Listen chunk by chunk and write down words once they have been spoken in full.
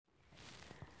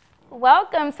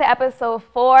Welcome to episode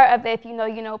 4 of the If You Know,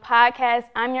 You Know podcast.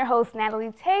 I'm your host,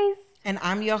 Natalie Tace. And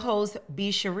I'm your host,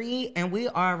 B. Cherie, and we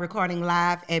are recording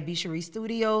live at B. Cherie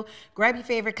Studio. Grab your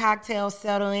favorite cocktail,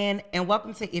 settle in, and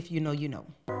welcome to If You Know, You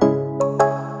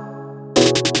Know.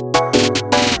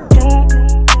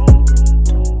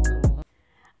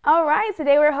 All right,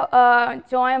 today we're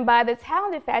joined by the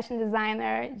talented fashion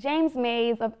designer, James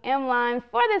Mays of M-Line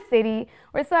for the City.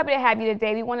 We're so happy to have you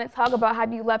today. We want to talk about how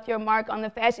you left your mark on the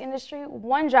fashion industry,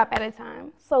 one drop at a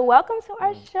time. So welcome to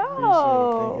our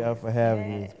show. Thank y'all for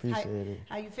having me. Appreciate it.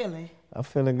 How you feeling? I'm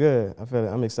feeling good.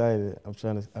 I'm excited.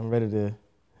 I'm ready to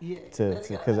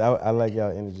because I like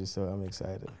y'all energy, so I'm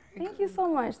excited. Thank you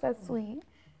so much. That's sweet.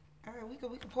 All right, we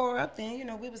could pour up then. You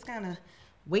know, we was kind of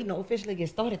waiting to officially get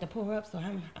started to pour up, so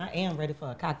I am ready for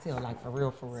a cocktail, like for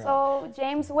real. So,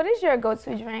 James, what is your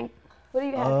go-to drink? What do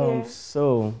you have here?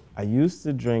 So, I used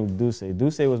to drink Douce.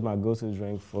 Douce was my go-to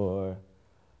drink for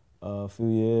a few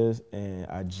years, and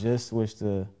I just switched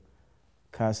to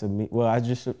Casamigos. Well, I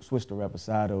just switched to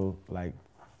Reposado like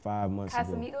 5 months ago.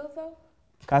 Casamigos, though?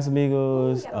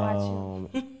 Casamigos,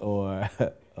 or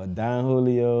a Don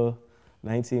Julio,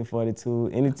 1942,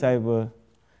 any type of.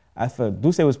 I felt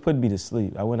Douce was putting me to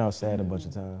sleep. I went outside a bunch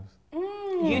of times.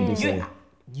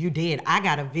 You did. I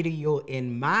got a video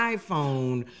in my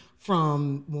phone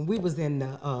from when we was in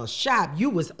the shop. You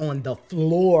was on the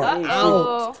floor.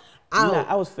 Out.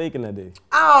 I was faking that day.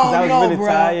 Oh, I was no, really bro.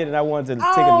 tired and I wanted to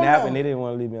take a nap no. and they didn't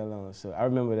want to leave me alone. So I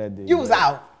remember that day. You was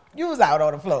out. You was out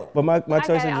on the floor. But my got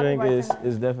choice it of out drink the is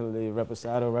bartender. definitely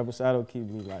Reposado. Reposado keep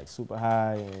me like super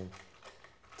high and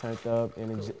turned up,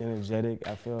 energetic,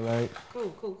 I feel like.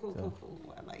 Cool.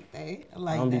 I like that.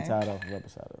 I don't be tired off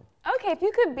Reposado. Okay, if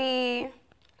you could be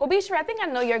sure, I think I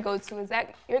know your go-to. Is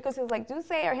that your go-to is like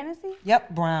Douce or Hennessy?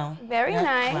 Yep, brown. Very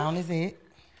nice. Brown is it.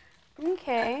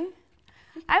 Okay.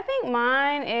 I think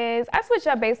mine is, I switch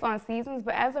up based on seasons,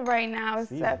 but as of right now, it's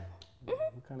Season? What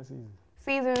kind of season?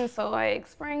 seasons. So like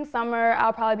spring, summer,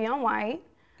 I'll probably be on white.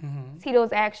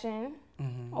 Tito's Action,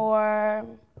 or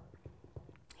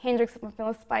Hendrix if I'm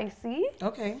feeling spicy.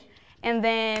 Okay. And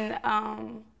then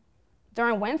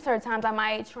during winter times, I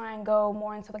might try and go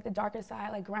more into like the darker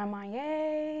side, like Grand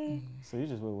Marnier. So you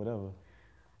just with whatever.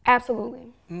 Absolutely.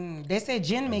 They said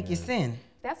gin make you sin.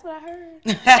 That's what I heard.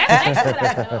 That's actually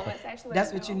what I know. It's actually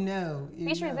That's what you know.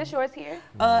 Feature, is this yours here?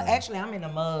 Actually, I'm in a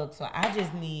mug, so I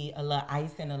just need a little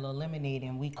ice and a little lemonade,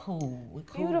 and we cool. We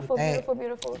cool Beautiful, with that.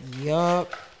 beautiful.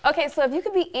 Yup. Okay, so if you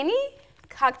could be any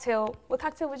cocktail, what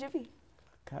cocktail would you be?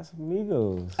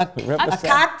 Casamigos. A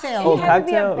cocktail. Oh, It has to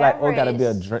be a cocktail? Like, gotta be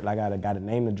a beverage. drink. Like, gotta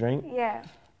name the drink. Yeah.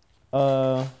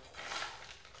 A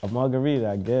margarita,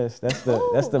 I guess. That's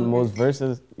the most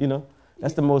versatile. You know,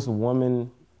 that's the most womanized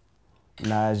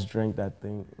drink. I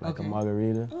think, like a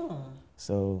margarita.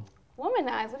 So,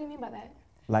 Womanized, what do you mean by that?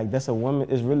 like, that's a woman.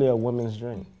 It's really a woman's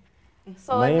drink.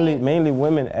 So it means- Mainly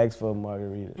women ask for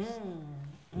margaritas.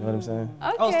 You know what I'm saying?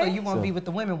 Okay. Oh, so you want to be what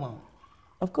the women want?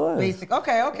 Of course. Basic.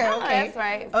 Okay. Oh, that's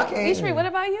right. Okay. Vishri, what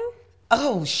about you?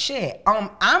 Oh shit.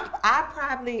 I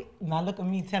probably now look at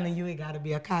me telling you it gotta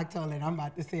be a cocktail, and I'm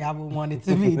about to say I would want it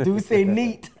to be Douce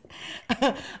neat.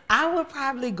 I would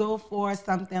probably go for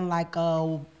something like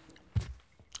a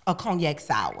cognac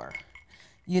sour.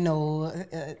 You know,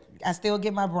 I still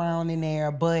get my brown in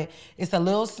there, but it's a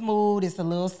little smooth, it's a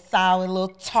little sour, a little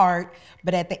tart.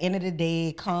 But at the end of the day,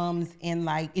 it comes in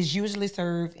like, it's usually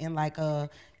served in like a,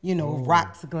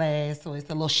 rocks glass, so it's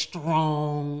a little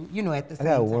strong, at the same I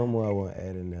got time. one more I want to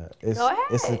add in there. Go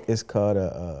ahead. It's called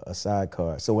a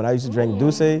sidecar. So when I used to drink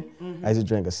Douce, I used to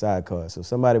drink a sidecar. So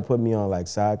somebody put me on like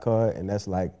sidecar, and that's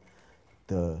like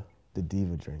the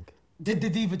diva drink. The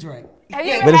diva drink. Have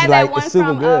you But ever it's had like- that one it's super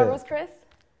from good. Ruth's Chris?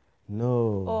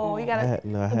 No. Oh, you got I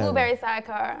the haven't. blueberry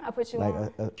sidecar. I'll put you Like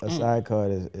on. a sidecar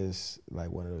is like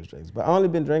one of those drinks. But I only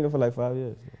been drinking for like 5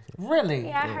 years. Really?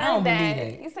 Yeah, I heard don't that.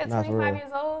 believe it. You said Nah, for 25 real.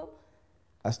 years old?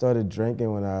 I started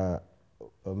drinking when I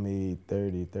made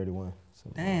 30, 31. So,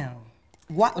 Damn.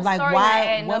 What? The Like story why? you're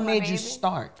adding What up, my made you baby.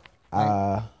 start?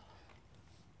 I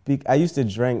used to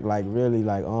drink like really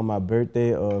like on my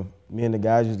birthday, or me and the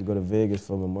guys used to go to Vegas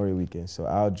for Memorial Weekend. So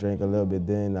I'll drink a little bit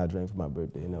then, I drank for my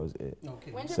birthday, and that was it.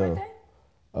 Okay. When's your So- birthday?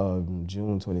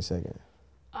 June 22nd.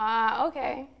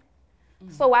 Okay.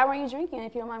 So why weren't you drinking,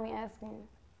 if you don't mind me asking?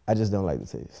 I just don't like the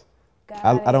taste. Got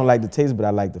I don't it. like the taste, but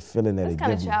I like the feeling that That's it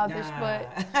kind of gives me. childish, but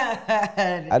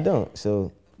I don't.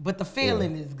 So But the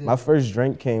feeling is good. my first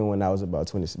drink came when I was about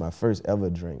 20. My first ever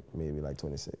drink, maybe like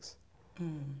 26.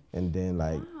 And then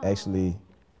like actually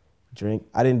drink.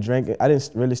 I didn't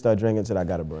really start drinking until I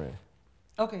got a brand.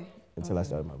 Okay. Until I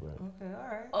started my brand. Okay. All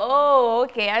right. oh,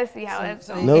 okay, I see how that's.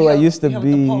 So No, you I help- used to you help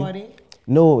be- the party.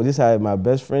 No, this how my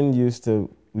best friend we used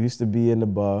to be in the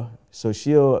bar. So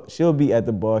she'll be at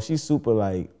the bar. She's super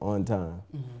like on time.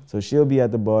 So she'll be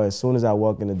at the bar. As soon as I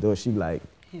walk in the door, she like,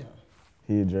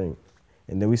 here, drink.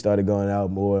 And then we started going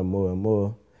out more and more and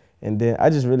more. And then I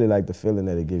just really like the feeling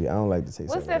that it gives you. I don't like to take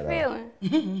What's that feeling?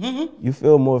 You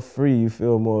feel more free. You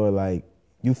feel more like,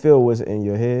 you feel what's in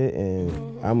your head.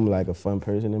 And I'm like a fun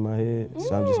person in my head.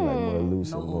 So I'm just like more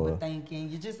loose and more. No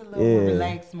overthinking. You're just a little more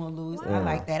relaxed, more loose. I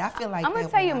like that. I feel like I'm going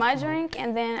to tell you my drink,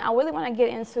 and then I really want to get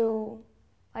into,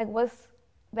 like, what's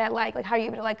that like how you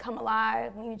able to, like, come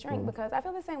alive when you drink, because I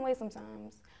feel the same way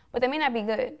sometimes. But they may not be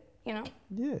good, you know?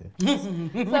 Yeah. So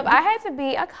if I had to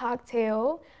be a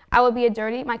cocktail, I would be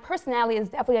my personality is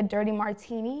definitely a dirty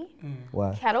martini.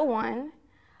 Why? Kettle One.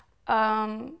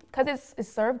 Because it's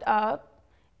served up,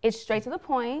 it's straight to the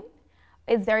point,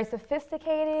 it's very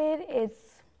sophisticated, it's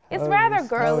rather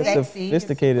girly. How is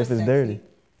sophisticated if it's dirty?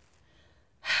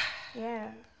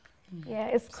 Yeah. Yeah,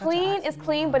 it's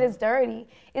clean, but it's dirty.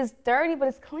 It's dirty, but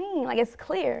it's clean, like it's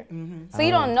clear. So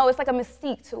you don't know, it's like a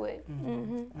mystique to it.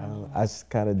 I just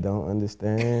kind of don't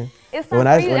understand. It's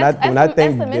not for you. That's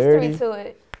a mystery dirty, to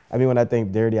it. I mean, when I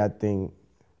think dirty, I think,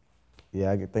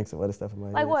 I could think some other stuff in my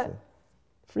head. Like what? So.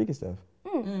 Freaky stuff.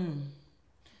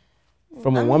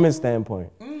 From a woman's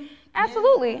standpoint.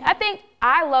 Absolutely. I think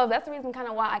that's the reason kind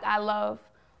of why I love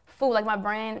food. Like my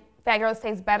brand, Fat Girls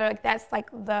Taste Better, like that's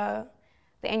like the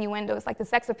innuendo. It's like the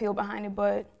sex appeal behind it,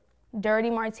 but dirty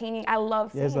martini, I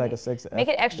love seeing it's like it. a sex Make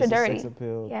it extra dirty. Sex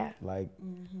appeal, like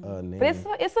name. But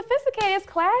it's sophisticated, it's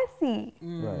classy.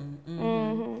 Right.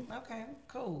 Okay,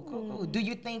 cool. Do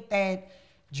you think that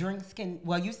drinks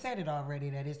you said it already,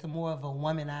 that it's more of a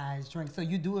womanized drink. So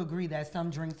you do agree that some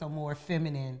drinks are more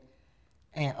feminine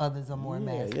and others are more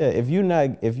masculine? Yeah, if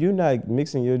you're not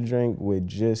mixing your drink with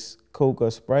just Coke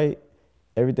or Sprite,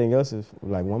 everything else is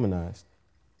like womanized.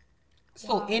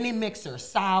 So any mixer,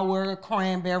 sour,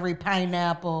 cranberry,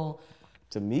 pineapple,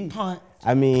 to me, punch.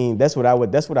 I mean, that's what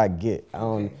I get. I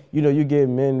don't, you get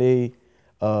men, they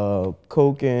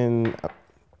Coke and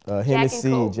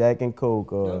Hennessy, Jack and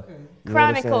Coke, or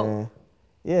Chronic Coke.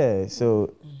 Yeah,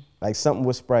 so like something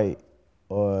with Sprite,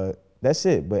 or that's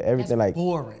it. But everything that's like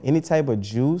boring. Any type of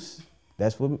juice,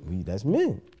 that's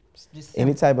men.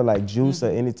 Any type of like juice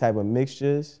or any type of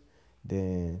mixtures,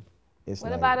 then it's.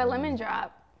 What about a lemon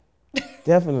drop?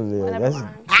 Definitely,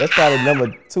 that's probably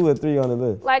number 2 or 3 on the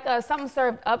list. Like something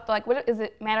served up, like what is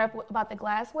it matter about the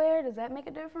glassware? Does that make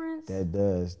a difference? That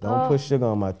does. Don't put sugar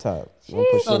on my top. Don't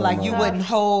put so like you wouldn't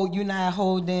hold, you're not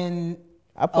holding.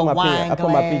 I put my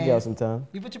pinky out sometimes.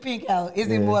 You put your pinky out. Is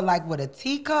it more like with a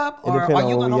teacup, or are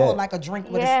you gonna hold like a drink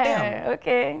with a stem?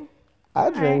 Okay.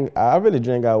 I really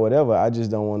drink out whatever. I just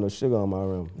don't want no sugar on my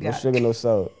rim. No sugar, no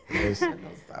salt.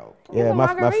 Yeah,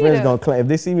 my friends gonna claim if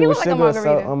they see me with sugar or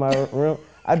salt on my rim.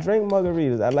 I drink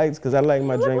margaritas. I like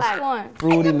my drinks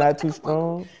fruity, not too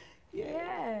strong.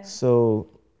 Yeah. So,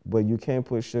 but you can't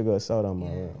put sugar or salt on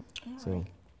my rim.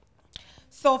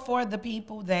 So for the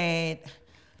people that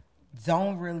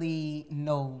don't really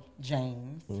know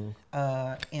James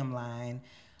M-Line,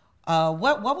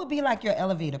 what would be like your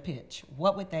elevator pitch?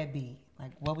 What would that be?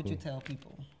 Like, what would you tell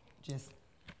people? Just.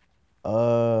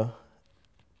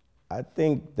 I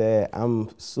think that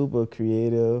I'm super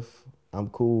creative. I'm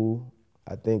cool.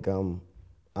 I think I'm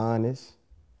honest.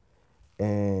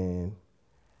 And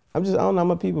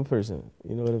I'm a people person.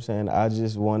 You know what I'm saying? I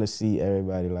just want to see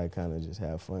everybody like kind of just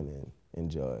have fun and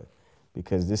enjoy it.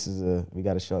 Because we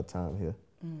got a short time here.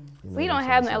 So you don't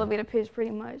have an elevator pitch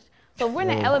pretty much. So if we're in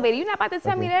the elevator, you're not about to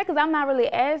tell me that because I'm not really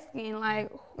asking like,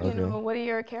 you know, what are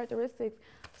your characteristics?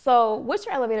 So what's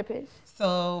your elevator pitch?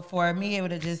 So for me, it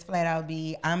would have just flat out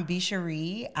be, I'm B.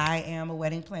 Cherie. I am a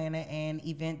wedding planner and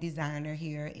event designer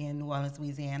here in New Orleans,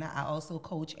 Louisiana. I also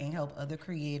coach and help other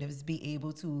creatives be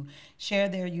able to share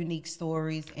their unique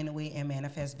stories in a way and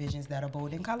manifest visions that are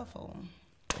bold and colorful.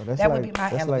 Oh, that would be my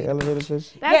elevator. That's like elevator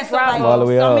pitch? That's so like all the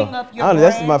way summing up your brand.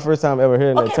 This is my first time ever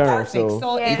hearing that term. Perfect.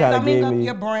 So it's summing up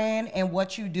your brand and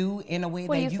what you do in a way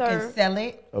that you can sell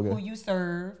it, who you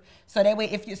serve. So that way,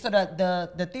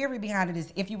 the theory behind it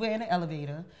is if you were in an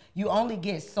elevator, you only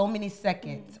get so many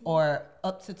seconds or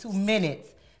up to 2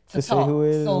 minutes to talk. Say who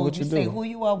is so what you say do. Who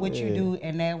you are, what you do,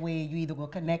 and that way you either will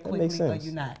connect quickly or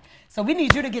you're not. So we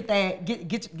need you to get that, get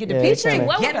the picture.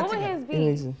 What would his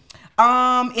be?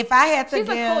 If I had to She's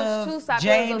give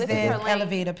James'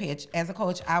 elevator pitch as a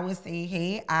coach, I would say,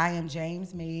 hey, I am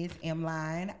James Mays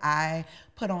M-Line. I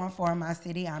put on for my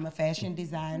city. I'm a fashion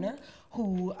designer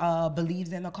who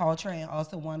believes in the culture and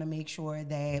also want to make sure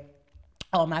that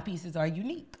all my pieces are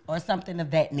unique or something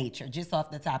of that nature, just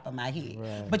off the top of my head.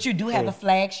 Right. But you do have a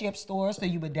flagship store, so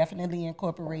you would definitely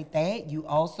incorporate that. You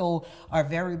also are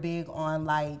very big on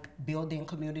like building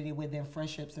community within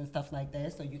friendships and stuff like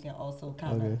that, so you can also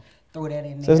kind of throw that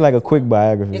in there. So it's like a quick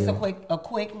biography. It's a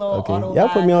quick little auto. Y'all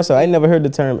put me on, so I ain't never heard the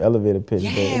term elevator pitch,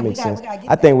 but Yeah, it makes sense. we gotta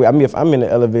get I think, I mean, if I'm in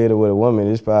the elevator with a woman,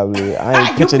 it's probably, I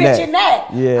ain't You pitching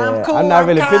that. Yeah, I'm cool. I'm not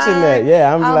really kind, pitching that.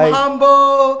 Yeah, I'm like,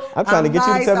 humble. I'm trying to get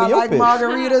you to tell me your pitch. I like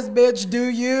margaritas, bitch. Do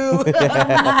you?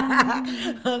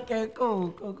 Okay, cool.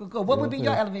 What would be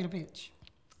your elevator pitch?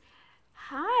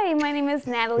 Hi, my name is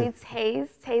Natalie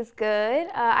Tastes Good.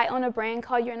 I own a brand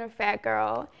called You're in a Fat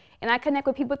Girl, and I connect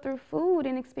with people through food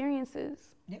and experiences.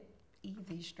 Yep,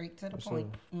 easy, straight to the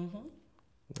point. Mm-hmm.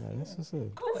 Yeah, that's what's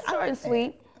up. Cool. Short and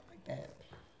sweet. I like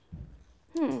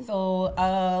that. So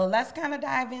let's kind of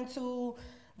dive into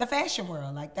the fashion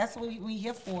world. Like that's what we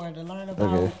here for, to learn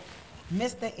about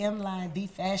Mr. M-Line, the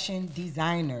fashion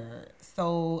designer.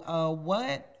 So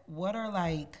what are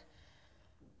like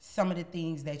some of the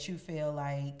things that you feel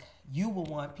like you would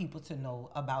want people to know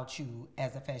about you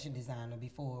as a fashion designer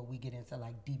before we get into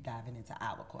like deep diving into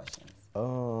our questions?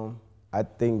 I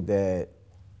think that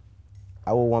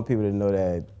I would want people to know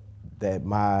that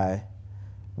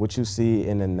what you see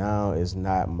in the now is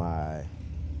not my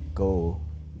goal.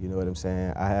 You know what I'm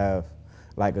saying? I have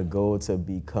like a goal to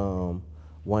become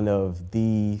one of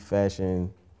the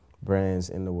fashion brands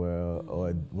in the world,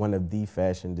 or one of the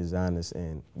fashion designers,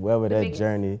 and wherever that biggest.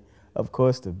 journey, of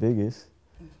course the biggest,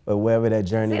 but wherever that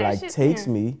journey See, that like shit takes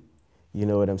there. me, you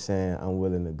know what I'm saying, I'm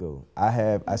willing to go.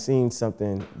 I seen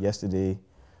something yesterday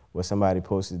where somebody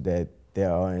posted that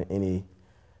there aren't any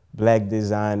black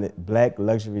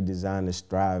luxury designers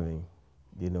thriving.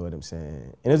 You know what I'm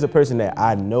saying? And it's a person that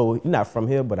I know, he's not from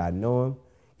here, but I know him.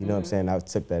 You know what I'm saying? I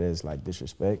took that as like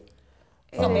disrespect.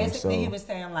 So basically he was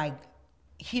saying like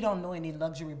he don't know any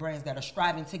luxury brands that are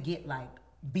striving to get like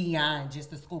beyond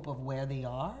just the scope of where they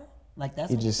are. Like that's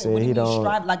He what just said. What said do he you mean don't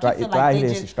strive? Like you feel thrive. like He they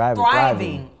didn't just say thriving.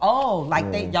 thriving. Oh,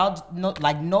 like they y'all know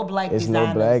like no black It's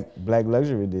designers. no black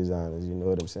luxury designers, you know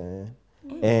what I'm saying?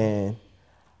 And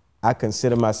I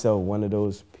consider myself one of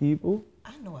those people.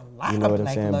 I know a lot You know of what I'm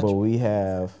black saying? luxury. But we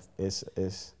have,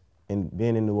 it's in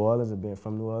being in New Orleans or being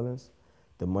from New Orleans,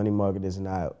 the money market is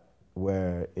not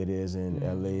where it is in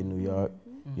LA, New York.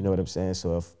 You know what I'm saying?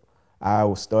 So if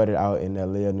I started out in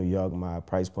LA or New York, my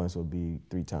price points would be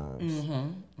 3 times,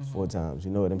 4 times.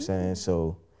 You know what I'm saying?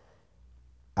 So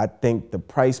I think the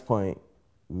price point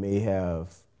may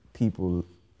have people,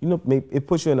 you know, it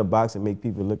puts you in a box and make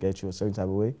people look at you a certain type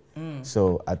of way.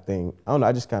 So I think, I don't know,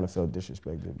 I just kind of felt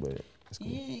disrespected, but it's cool.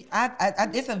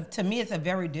 Yeah, to me, it's a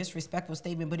very disrespectful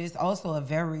statement, but it's also a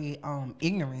very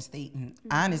ignorant statement,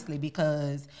 honestly,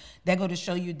 because that go to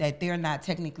show you that they're not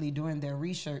technically doing their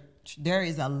research. There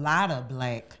is a lot of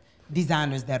black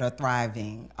designers that are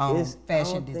thriving, fashion I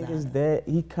don't designers. think it's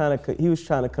that. He was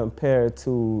trying to compare it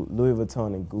to Louis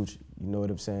Vuitton and Gucci. You know what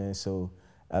I'm saying? So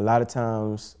a lot of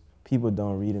times people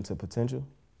don't read into potential.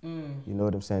 You know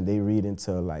what I'm saying? They read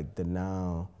into like the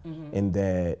now, and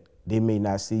that they may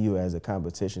not see you as a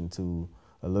competition to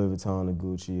a Louis Vuitton, a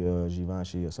Gucci, or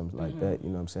Givenchy, or something like that. You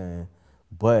know what I'm saying?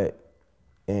 But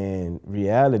in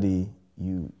reality,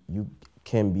 you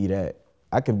can be that.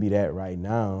 I can be that right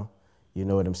now. You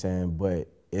know what I'm saying? But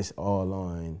it's all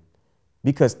on,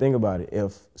 because think about it.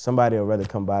 If somebody would rather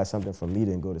come buy something from me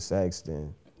than go to Saks,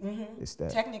 then it's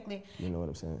that. Technically, You know what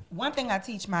I'm saying? one thing I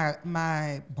teach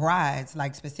my brides,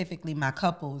 like specifically my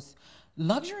couples,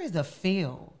 luxury is a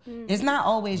feel. It's not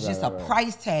always just a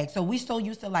price tag. So we so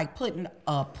used to like putting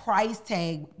a price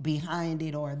tag behind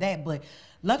it or that, but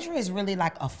luxury is really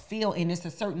like a feel, and it's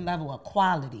a certain level of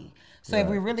quality. So if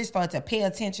we really start to pay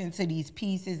attention to these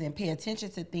pieces and pay attention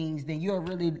to things, then you'll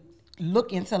really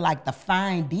look into like the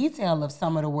fine detail of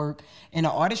some of the work and the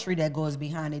artistry that goes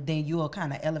behind it. Then you'll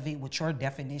kind of elevate what your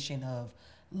definition of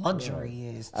luxury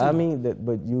is too. I mean that,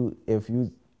 but if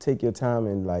you take your time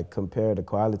and like compare the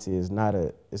quality, it's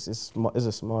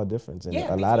a small difference in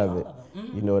a lot of it.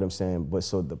 You know what I'm saying? But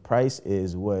so the price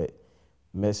is what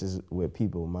messes with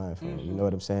people's mind frame. You know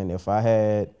what I'm saying? If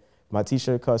my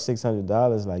t-shirt costs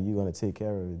 $600, like you're gonna take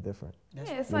care of it different. Yeah,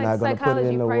 it's You're like not gonna put it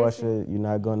in the pricing. washer. You're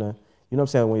not gonna, you know what I'm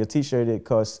saying? When your t-shirt it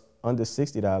costs under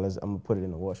 $60, I'm gonna put it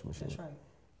in the washing machine. That's right.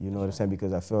 You know what I'm saying?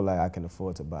 Because I feel like I can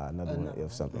afford to buy another one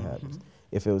if something happens.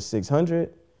 If it was $600,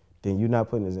 then you're not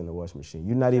putting this in the washing machine.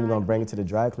 You're not even gonna bring it to the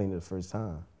dry cleaner the first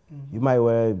time. You might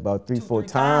wear it about 3-4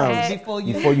 times before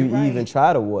you right. even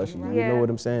try to wash it. You Yeah. know what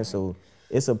I'm saying? So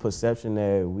it's a perception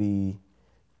that we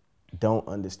don't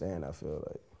understand, I feel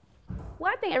like.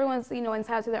 Well, I think everyone's,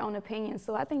 entitled to their own opinion,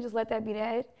 so I think just let that be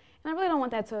that. And I really don't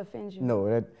want that to offend you.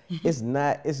 No, it's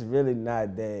not. It's really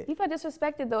not that. You felt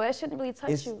disrespected though. That shouldn't really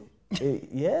touch you.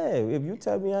 Yeah, if you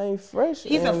tell me I ain't fresh,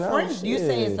 He's a friend. You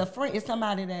say it's yeah. a friend. It's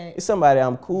somebody that. It's somebody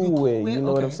I'm cool with, with? you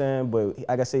know what I'm Okay. saying? But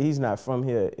like I said, he's not from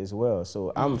here as well.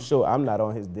 So I'm sure I'm not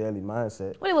on his daily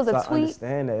mindset. What, it was a so tweet?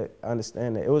 I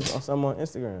understand that. It was on something on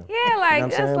Instagram. Yeah, like, you know what I'm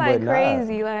that's saying? like But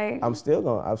crazy. Like, I'm still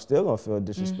gonna feel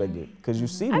disrespected because you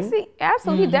see me. I see,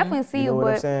 absolutely, he definitely see You know what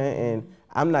I'm but saying? And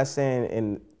I'm not saying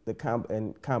in the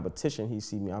competition he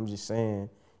see me. I'm just saying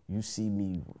you see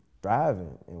me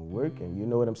thriving and working. You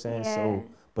know what I'm saying? Yeah. So,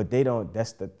 but they don't.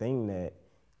 That's the thing that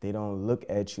they don't look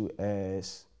at you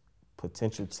as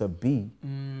potential to be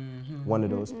one of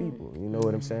those people. You know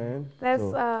what I'm saying? that's,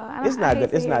 So, I don't, it's I not. hate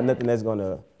to It's hear not that. nothing that's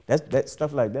gonna. That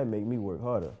stuff like that make me work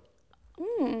harder.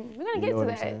 We're gonna You get know to what I'm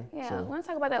that. saying? Yeah, So- we're gonna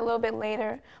talk about that a little bit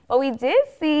later. But we did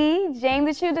see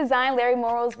James that you designed Larry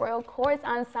Morrow's Royal Courts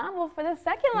Ensemble for the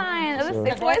second line of the Sure.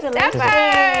 Six Boy Congratulations.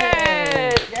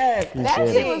 Steppers. Yes. That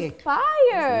Appreciate shit it. was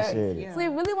fire. Appreciate it. So we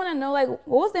really want to know, like, what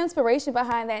was the inspiration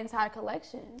behind that entire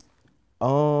collection?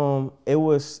 It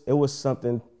was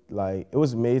something like it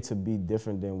was made to be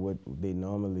different than what they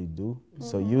normally do.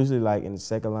 So usually, like in the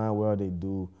second line world, they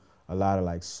do a lot of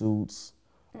like suits,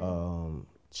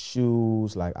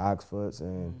 shoes like Oxfords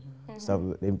and stuff.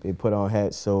 They put on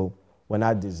hats. So when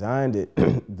I designed it,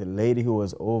 the lady who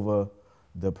was over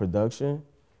the production,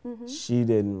 she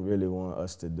didn't really want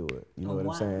us to do it. You know what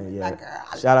wow. I'm saying? Yeah. Like,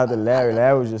 girl, Shout out to Larry.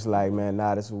 Larry was just like, man,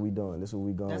 nah, this is what we doing. This is what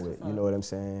we going That's with. what's You up. know what I'm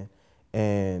saying?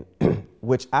 And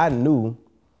which I knew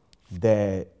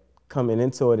that coming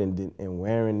into it and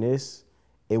wearing this,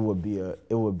 it would be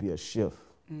a shift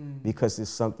because it's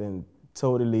something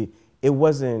totally. It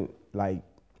wasn't like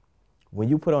when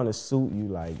you put on a suit, you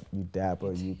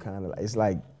dapper, you kind of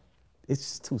like it's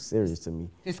just too serious to me.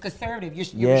 It's conservative. You're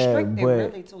Yeah, restricted but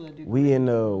really to a degree. we in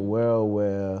a world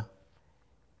where,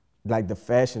 like the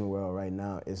fashion world right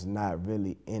now, is not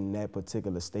really in that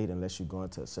particular state unless you're going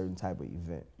to a certain type of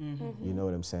event. You know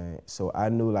what I'm saying? So I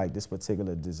knew like this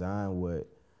particular design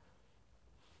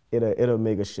it'll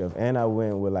make a shift. And I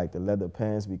went with like the leather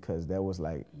pants because that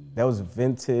was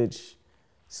vintage,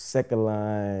 second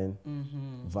line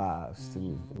vibes to me.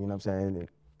 You know what I'm saying?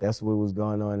 That's what was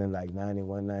going on in like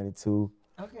 91, 92.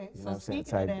 Okay, You know so what I'm saying? speaking of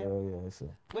Type that, deal, yeah. So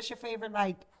what's your favorite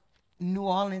like New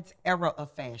Orleans era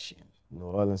of fashion? New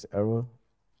Orleans era,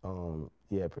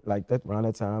 yeah, like that around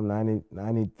that time, 90,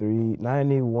 93,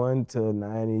 91 to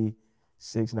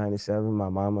 96, 97, my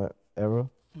mama era.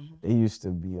 They used to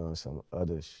be on some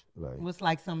other What's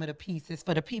like some of the pieces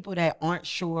for the people that aren't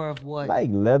sure of what? like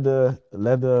leather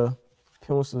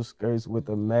pencil skirts with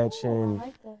a matching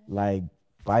like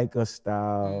biker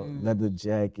style leather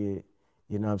jacket.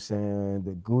 You know what I'm saying?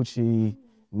 The Gucci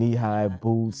knee-high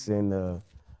boots and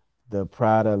the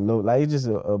Prada look, like it's just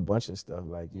a bunch of stuff.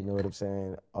 Like, you know what I'm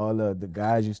saying? All the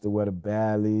guys used to wear the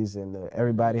Bally's and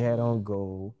everybody had on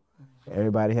gold.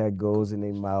 Everybody had golds in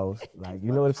their mouth. Like,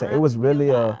 you know what I'm saying? It was really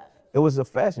it was a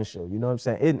fashion show. You know what I'm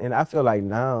saying? And I feel like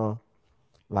now,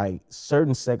 like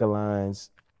certain second line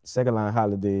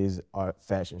holidays are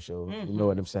fashion shows. You know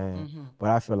what I'm saying? But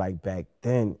I feel like back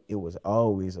then it was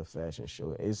always a fashion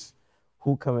show. It's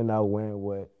who coming out wearing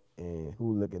what and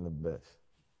who looking the best.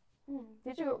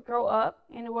 Did you grow up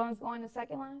in New Orleans going to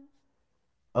second line?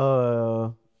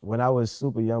 When I was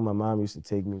super young, my mom used to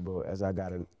take me, but as I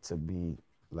got to be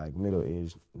like middle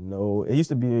aged, no, it used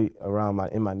to be around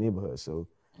in my neighborhood, so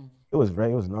it was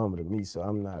normal to me. So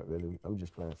I'm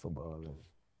just playing football, and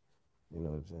you know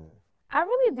what I'm saying. I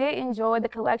really did enjoy the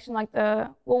collection, like what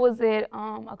was it,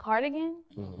 a cardigan?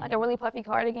 Like a really puffy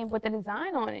cardigan with the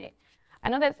design on it. I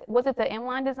know was it the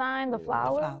M-line design, the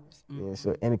flower? Yeah.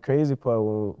 So and the crazy part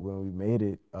when we made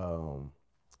it,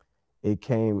 it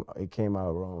came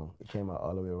out wrong. It came out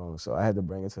all the way wrong. So I had to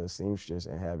bring it to a seamstress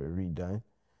and have it redone.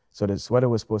 So the sweater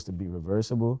was supposed to be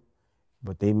reversible,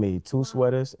 but they made two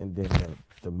sweaters, and then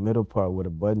the middle part where the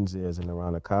buttons is and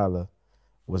around the collar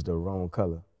was the wrong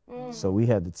color. So we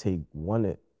had to take one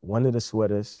of the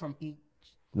sweaters From each.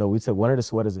 No, we took one of the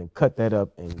sweaters and cut that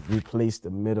up and replaced the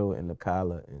middle and the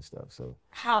collar and stuff. So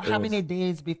How many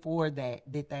days before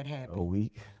that did that happen? a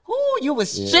week. Ooh, you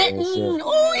was Yeah, shitting. and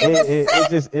Ooh, you was it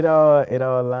just it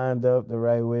all lined up the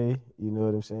right way. You know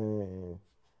what I'm saying? And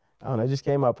I don't know. It just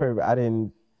came out perfect. I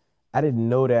didn't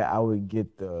know that I would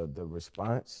get the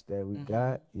response that we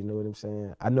got. You know what I'm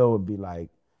saying? I know it would be like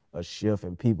a shift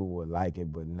and people would like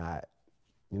it, but not.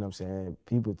 You know what I'm saying?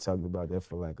 People talked about that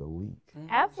for like a week.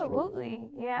 Absolutely.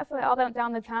 Yeah, I saw it all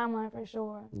down the timeline for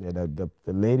sure. Yeah, the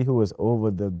lady who was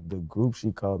over the group,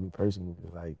 she called me personally.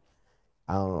 Like,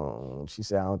 She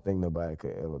said I don't think nobody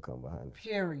could ever come behind her.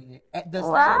 Period. At the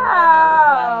same one that was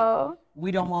Wow. like,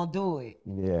 we don't want to do it.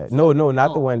 Yeah, So no, not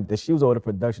the no. one that she was over the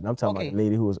production. I'm talking Okay. about the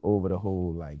lady who was over the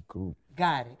whole like group.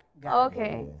 Got it. Got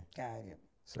Okay. it. Got it.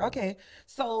 So- Okay.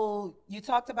 So you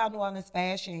talked about New Orleans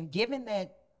fashion. Given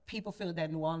that people feel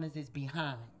that New Orleans is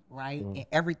behind, right, in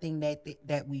everything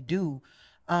that we do,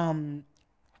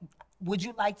 would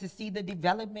you like to see the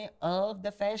development of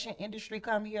the fashion industry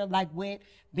come here, like with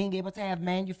being able to have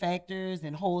manufacturers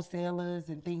and wholesalers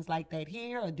and things like that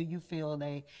here, or do you feel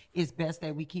that it's best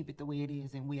that we keep it the way it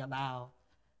is and we allow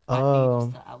our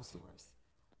natives to outsource?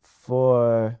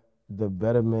 For the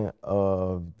betterment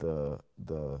of the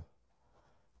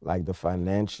like the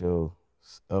financial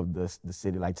of the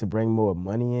city, like to bring more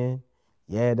money in,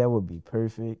 yeah, that would be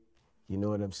perfect. You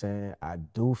know what I'm saying? I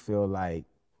do feel like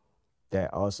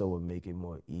that also would make it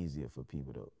more easier for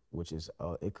people to, which is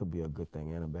it could be a good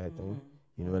thing and a bad thing.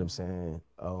 You know what I'm saying?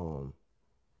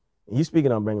 You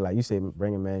speaking on bringing, like you say,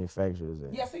 bringing manufacturers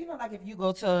in. Yeah, so like if you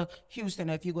go to Houston,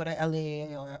 or if you go to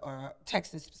LA or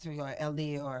Texas or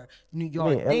LA or New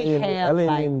York, they have LA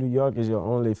like and New York is your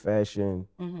only fashion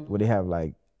where they have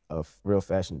like real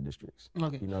fashion districts.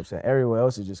 Okay. You know what I'm saying? Everywhere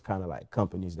else is just kind of like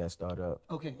companies that start up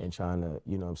Okay. and trying to,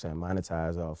 you know what I'm saying,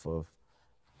 monetize off of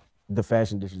the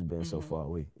fashion districts being so far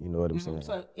away. You know what I'm saying?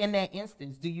 So in that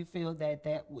instance, do you feel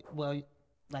that will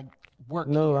like work?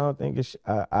 No, here? I don't think it's.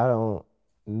 I don't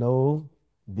know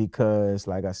because,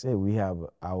 like I said, we have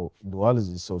our New Orleans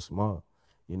is so small.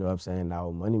 You know what I'm saying?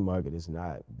 Our money market is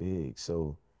not big,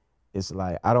 so it's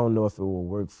like I don't know if it will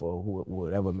work for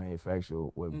whatever manufacturer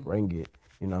would bring it.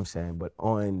 You know what I'm saying? But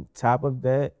on top of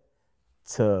that,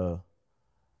 to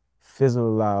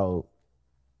fizzle out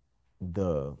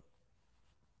the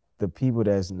people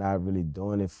that's not really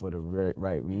doing it for the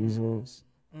right reasons,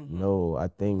 no, I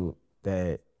think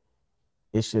that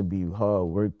it should be hard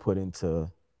work put into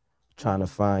trying to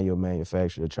find your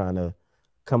manufacturer, trying to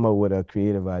come up with a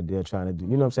creative idea, trying to do,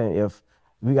 you know what I'm saying? If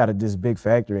we got this big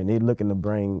factory and they looking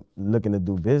to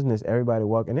do business, everybody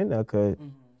walking in there could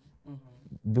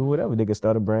do whatever. They could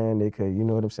start a brand, they could, you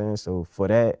know what I'm saying? So for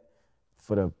that,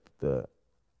 for the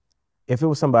if it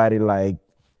was somebody like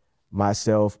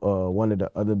myself or one of the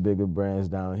other bigger brands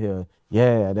down here,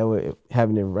 yeah, that would,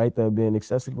 having it right there being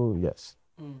accessible, yes.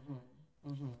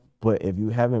 But if you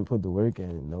haven't put the work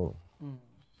in, no.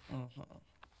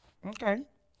 Okay.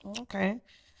 Okay.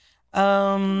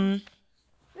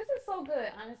 This is so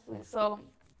good, honestly. So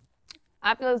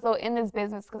I feel as though in this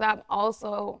business, because I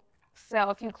also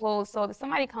sell a few clothes, so if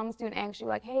somebody comes to you and asks you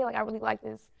like, hey, like I really like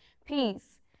this piece,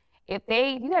 if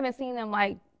you haven't seen them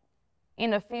like in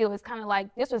the field, it's kind of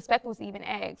like disrespectful to even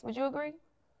ask. Would you agree?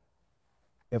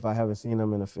 If I haven't seen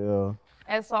them in the field,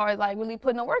 As far as like really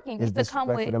putting the work in, it's just to come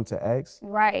disrespect with for them to ask.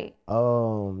 Right.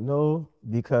 No,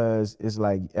 because it's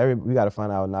like we got to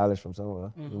find our knowledge from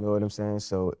somewhere. You know what I'm saying?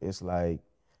 So it's like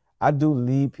I do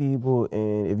lead people,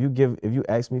 and if you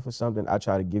ask me for something, I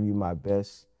try to give you my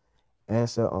best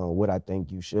answer on what I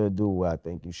think you should do, where I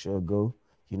think you should go.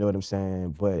 You know what I'm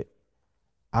saying? But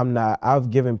I've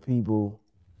given people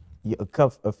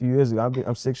a few years ago.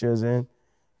 I'm 6 years in.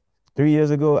 3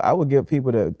 years ago, I would give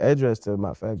people the address to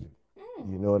my factory.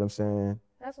 You know what I'm saying?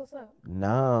 That's what's up.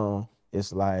 Now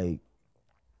it's like,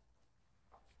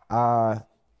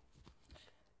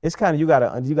 it's kind of you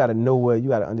gotta know where, you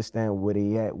gotta understand where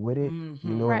they at with it. You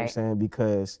know what I'm Right. saying?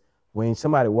 Because when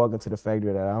somebody walk into the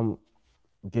factory that I'm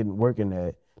working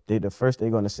at, the first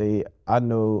they're gonna say, I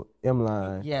know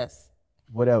M-Line, Yes.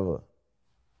 whatever.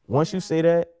 Once you say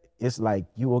that, it's like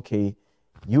you okay.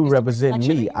 You It's a represent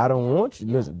reflection me. of you, I don't yeah. want you.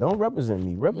 Listen, don't represent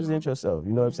me. Represent yourself.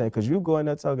 You know what I'm saying? Because you go in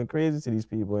there talking crazy to these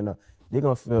people, and they're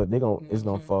gonna feel it's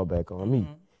gonna fall back on me.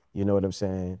 You know what I'm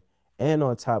saying? And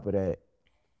on top of that,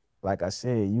 like I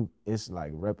said, it's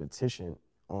like repetition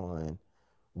on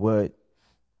what,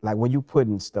 like when you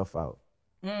putting stuff out.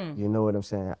 You know what I'm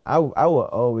saying? I will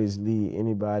always lead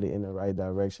anybody in the right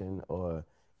direction or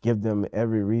give them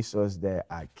every resource that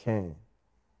I can.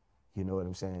 You know what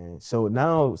I'm saying? So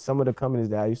now some of the companies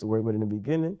that I used to work with in the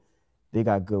beginning, they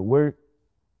got good work,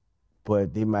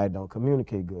 but they might don't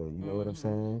communicate good. You know what I'm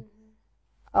saying?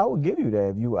 I will give you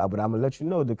that but I'm gonna let you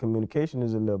know the communication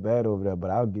is a little bad over there,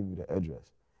 but I'll give you the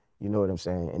address. You know what I'm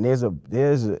saying? And there's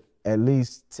at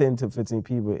least 10 to 15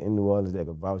 people in New Orleans that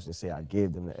can vouch to say I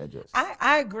gave them the address.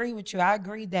 I agree with you. I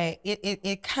agree that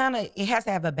it has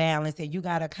to have a balance, and you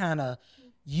gotta kind of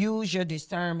use your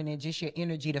discernment and just your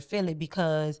energy to feel it,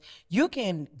 because you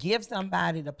can give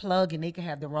somebody the plug and they can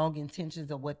have the wrong intentions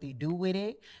of what they do with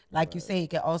it. Like you say, it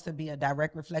can also be a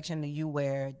direct reflection of you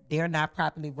where they're not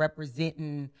properly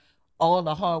representing all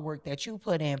the hard work that you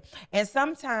put in. And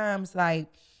sometimes, like,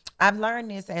 I've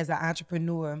learned this as an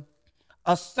entrepreneur,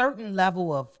 a certain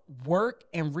level of work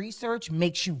and research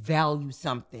makes you value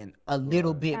something a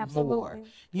little bit more. Absolutely.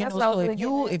 You That's know, what I so was if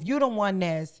gonna get at. you're the one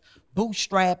that's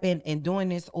bootstrapping and doing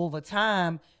this over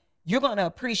time, you're gonna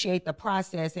appreciate the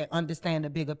process and understand the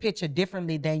bigger picture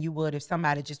differently than you would if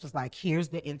somebody just was like, here's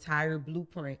the entire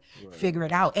blueprint, figure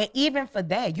it out. And even for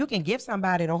that, you can give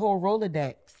somebody the whole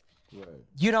Rolodex. Right.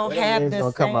 You don't That have ain't the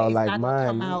gonna same, come out it's like not gonna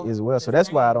come mine out as well. So the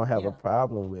that's why I same. don't have Yeah. a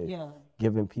problem with Yeah.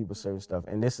 giving people certain stuff.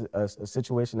 And this is a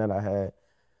situation that I had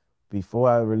before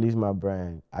I released my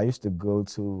brand. I used to go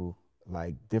to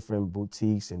like different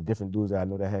boutiques and different dudes that I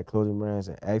know that had clothing brands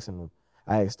and asking them.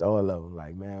 I asked all of them,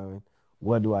 like, man,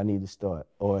 what do I need to start?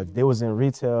 Or if they was in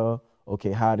retail,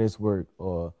 okay, how this work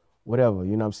or whatever,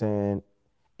 you know what I'm saying?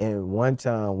 And one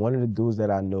time, one of the dudes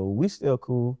that I know, we still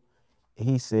cool,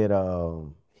 he said,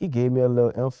 he gave me a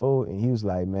little info and he was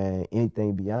like, man,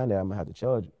 anything beyond that, I'm gonna have to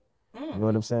charge you. You know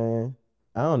what I'm saying?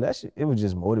 I don't know, that shit, it was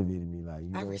just motivating me, like, you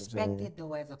know I what I'm respect saying? it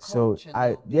though as a So coach. a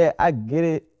little bit. yeah, I get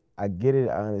it, I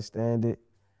understand it.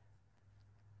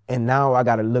 And now I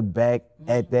gotta look back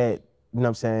at that, you know what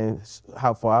I'm saying,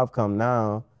 how far I've come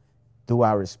now. Do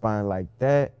I respond like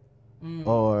that?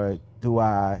 Or do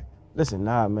I, listen,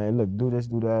 nah, man, look, do this,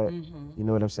 do that. You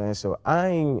know what I'm saying? So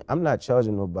I'm not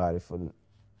charging nobody for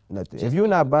nothing. If you're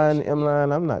not buying the M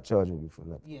line, I'm not charging you for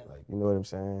nothing. Yeah. Like, you know what I'm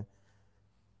saying?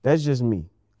 That's just me.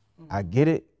 I get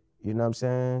it, you know what I'm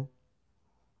saying?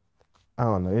 I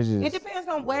don't know, it's just. It depends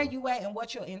on where you at and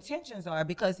what your intentions are,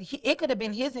 because it could have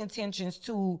been his intentions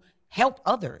to help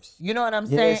others. You know what I'm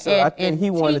saying? Yeah, so I think he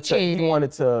wanted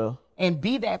to, and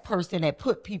be that person that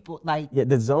put people like. yeah,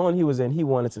 the zone he was in, he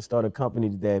wanted to start a company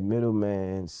that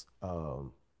middleman's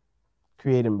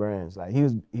creating brands. Like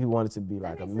he wanted to be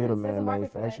like a makes sense. There's a middleman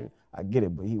market for that. manufacturer. I get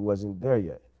it, but he wasn't there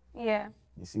yet. Yeah.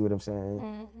 You see what I'm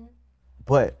saying?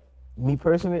 But me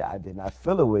personally, I did not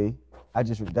feel away.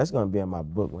 That's gonna be in my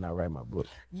book when I write my book.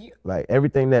 Yeah. Like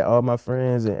everything that all my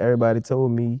friends and everybody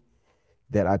told me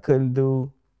that I couldn't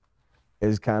do,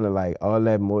 is kind of like all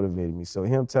that motivated me. So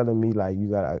him telling me like you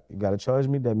gotta charge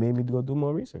me, that made me go do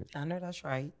more research. I know that's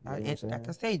right. You know what I'm saying? Like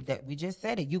I say, that we just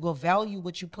said it. You go value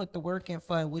what you put the work in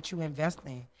for and what you invest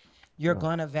in. You're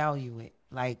gonna value it,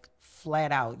 like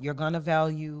flat out. You're gonna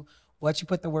value what you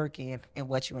put the work in and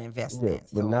what you invest Yeah, in.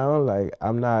 but So, now like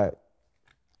I'm not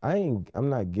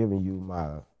giving you my,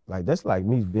 like that's like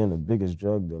me being the biggest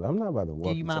drug dealer. I'm not about to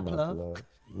walk you into my my plug? club.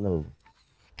 No.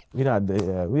 We not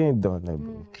there. We ain't doing that,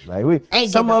 bro. Like we Ain't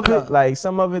some giving of plug. it, like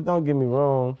some of it, don't get me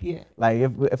wrong. Yeah. Like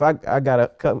if I got a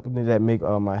company that make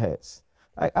all my hats,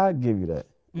 I'll give you that.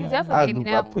 You definitely gave me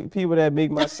that one. People that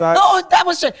make my socks. Oh, that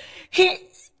was shit.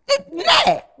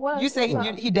 That. What? You say What's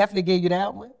up? he definitely gave you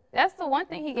that one. That's the one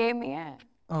thing he gave me at.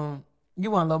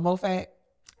 You want a little more fat?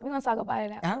 We're gonna talk about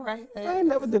it after. All right. I ain't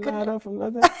never denied her from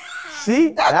nothing.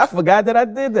 See, I forgot that I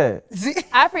did that.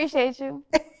 I appreciate you.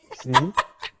 See,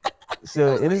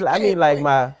 so it is. I mean, like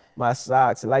my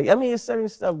socks. Like I mean, it's certain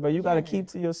stuff, but you gotta keep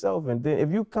to yourself. And then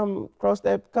if you come across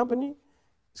that company,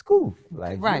 it's cool.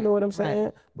 Like you Right, know what I'm saying.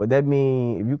 right. But that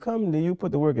mean if you come, then you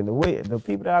put the work in. The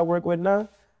people that I work with now,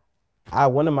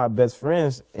 one of my best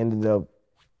friends ended up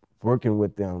working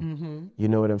with them. You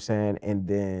know what I'm saying. And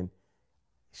then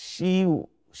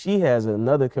she has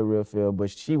another career field, but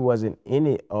she wasn't in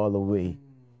it all the way.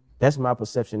 That's my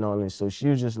perception on it. So she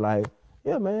was just like,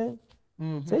 yeah, man,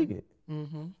 take it.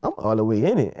 I'm all the way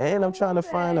in it. And I'm trying to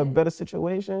find a better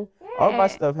situation. All my Yeah.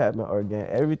 stuff happened organic.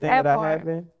 Everything That that I part.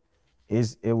 happened,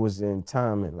 it was in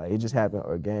timing. Like, it just happened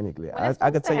organically. it's I could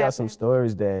supposed to tell y'all some happen.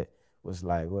 stories that was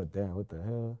like, what the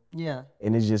hell? Yeah.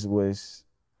 And it just was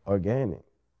organic.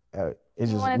 It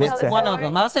just wanna meant tell to the One happen. of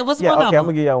them. I'll say, what's Yeah, one okay, of I'm them?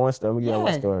 gonna give y'all one story. I'm gonna give y'all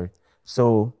one Yeah. story.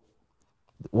 So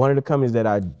one of the companies that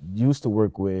I used to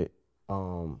work with,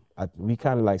 we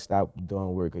kind of like stopped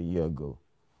doing work a year ago.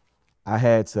 I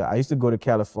used to go to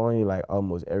California like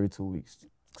almost every 2 weeks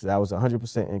because I was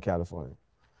 100% in California.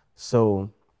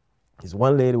 So this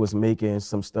one lady was making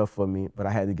some stuff for me, but I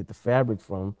had to get the fabric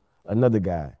from another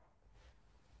guy.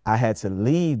 I had to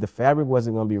leave. The fabric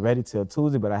wasn't gonna be ready till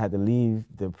Tuesday, but I had to leave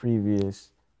the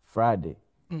previous Friday.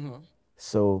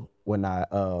 So when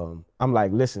I'm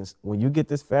like, listen, when you get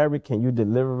this fabric, can you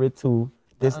deliver it to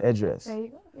this address? There you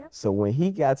go. Yep. So when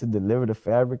he got to deliver the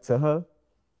fabric to her,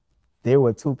 there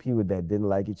were two people that didn't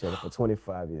like each other for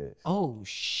 25 years. Oh,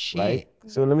 shit. Right?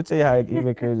 So let me tell you how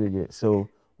even crazier it gets. So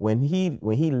when he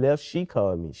left, she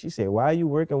called me. She said, why are you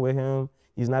working with him?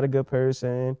 He's not a good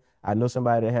person. I know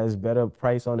somebody that has better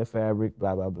price on the fabric,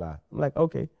 blah, blah, blah. I'm like,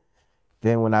 okay.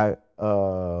 Then when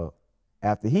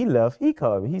after he left, he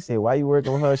called me. He said, "Why you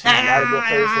working with her? She's not a good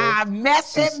person.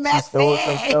 Messy. She stole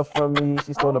some stuff from me.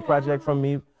 She stole a project from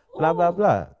me. Blah blah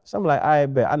blah." So I'm like, "I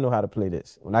bet I know how to play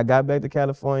this." When I got back to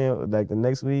California, like the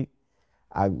next week,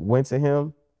 I went to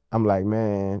him. I'm like,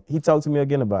 "Man," he talked to me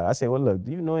again about it. I said, "Well, look,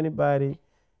 do you know anybody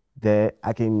that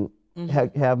I can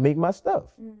have make my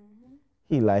stuff?"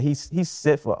 He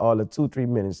sat for all of 2-3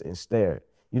 minutes and stared.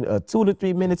 You know, a 2 to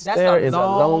 3 minute stare is a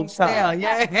long time.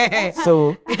 Yeah.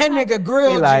 So That nigga he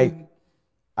grilled like, you.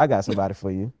 "I got somebody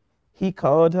for you." He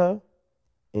called her,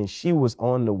 and she was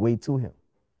on the way to him.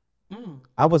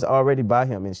 I was already by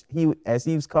him, and as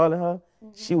he was calling her,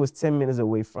 she was 10 minutes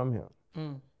away from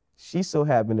him. She so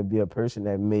happened to be a person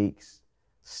that makes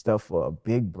stuff for a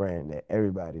big brand that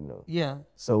everybody knows. Yeah.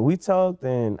 So we talked,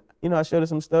 and I showed her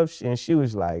some stuff, and she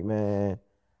was like, "Man,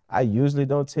 I usually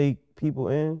don't take people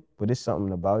in, but it's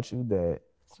something about you that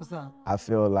That's what's up. I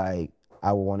feel like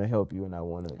I want to help you, and I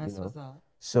want to, That's what's up.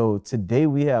 So today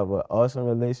we have an awesome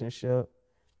relationship.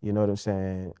 You know what I'm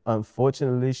saying?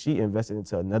 Unfortunately, she invested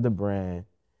into another brand.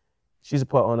 She's a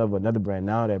part owner of another brand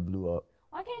now that blew up.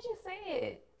 Why can't you say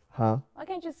it? Huh? Why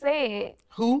can't you say it?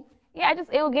 Who? Yeah,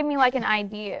 it will give me like an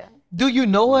idea. Do you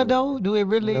know her though? Do it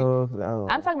really? No, I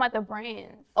don't. I'm talking about the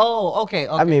brands. Oh, okay.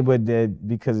 I mean, but that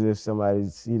because if somebody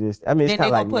see this, I mean, it's then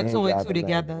kind they of gonna like put two and two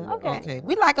name-dropping, together. like, Okay.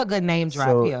 We like a good name drop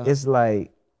So here. it's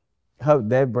like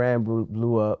that brand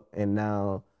blew up, and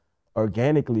now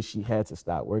organically she had to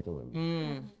stop working with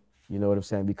me. You know what I'm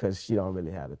saying? Because she don't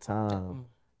really have the time.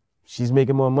 She's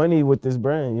making more money with this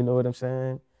brand. You know what I'm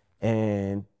saying?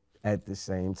 And at the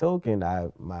same token,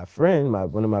 my friend,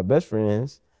 one of my best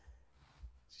friends,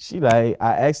 I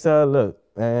asked her, "Look,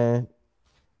 man,"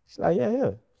 she's like,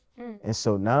 "Yeah." And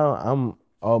so now I'm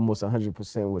almost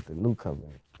 100% with the new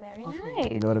company. Very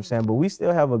nice. You know what I'm saying? But we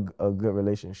still have a good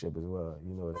relationship as well.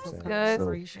 You know what I'm saying? good.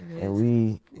 So,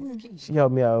 and she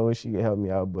helped me out when she could help me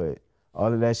out, but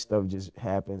all of that stuff just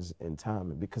happens in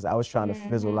time. Because I was trying to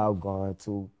fizzle out going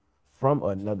from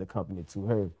another company to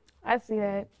her. I see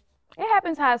that. It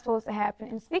happens how it's supposed to happen.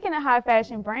 And speaking of high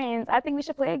fashion brands, I think we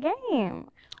should play a game.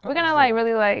 We're gonna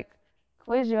really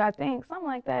quiz you, I think. Something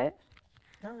like that.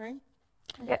 All right.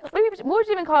 Yeah. What would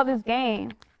you even call this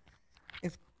game?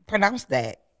 It's pronounce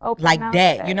that. Oh, Like pronounce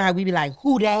that. You know how we be like,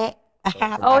 who that?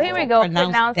 Oh, here we go.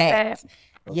 Pronounce that.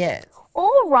 Yes.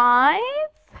 All right.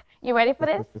 You ready for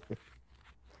this?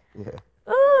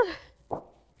 Yeah. Ooh.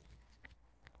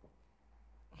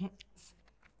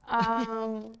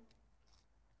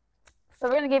 So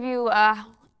we're gonna give you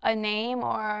a name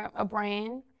or a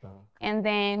brand, and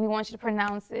then we want you to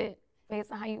pronounce it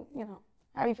based on how you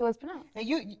feel it's pronounced. And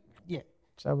yeah.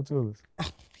 Chabatoulas.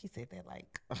 He said that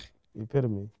like.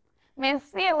 Epitome. Man,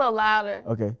 say it a little louder.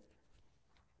 Okay.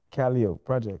 Calliope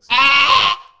Projects.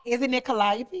 Isn't it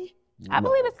Calliope? I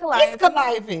believe it's Calliope. It's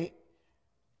Calliope.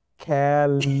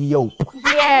 Calliope.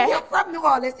 Yeah. You're from New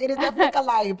Orleans. It is definitely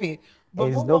Calliope.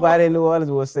 There's nobody in New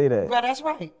Orleans will say that. Well, that's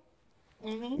right.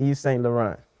 Yves Saint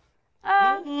Laurent.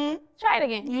 Try it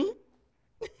again.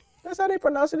 That's how they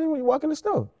pronounce it when you walk in the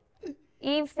store.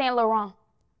 Yves Saint Laurent.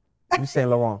 Yves Saint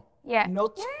Laurent. Yeah.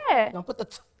 No. Yeah. Don't put the.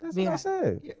 That's what I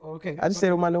said. Yeah, okay. I just said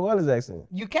it with my New Orleans accent.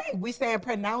 You can't. We saying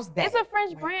pronounce that. It's a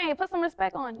French brand. Put some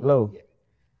respect on it. Low.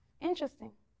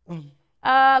 Interesting.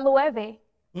 Loewe.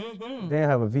 They don't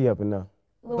have a V up in there.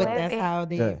 But that's how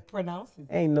they Yeah. pronounce it.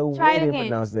 Ain't no Try way it they again.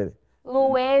 pronounce that.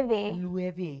 Loewe.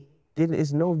 Louis.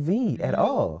 It's no V at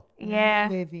all. Yeah.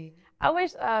 Louis. I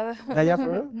wish. Now y'all for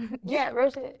real? Yeah,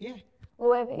 real shit. Yeah.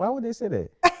 Loewe. Why would they say that?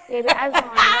 Yeah, I just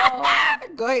don't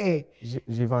know. Go ahead.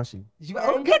 Givenchy.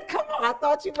 Oh, good. Come on. I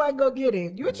thought you might go get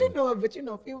it. You know it, but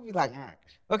people be like, all right.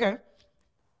 Okay.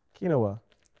 Quinoa.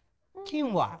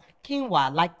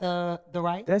 Quinoa, like the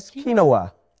rice. That's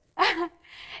quinoa.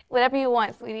 Whatever you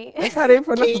want, sweetie. That's how they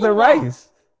pronounce the Quinoa. rice.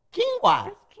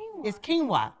 Quinoa. Quinoa. It's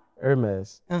quinoa.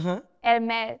 Hermes.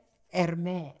 Hermes.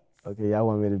 Hermes. Okay, y'all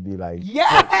want me to be like,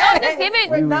 Yeah. Just give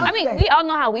it. I mean, we all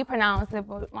know how we pronounce it,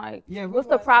 but like, Yeah, we what's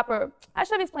the like- proper? I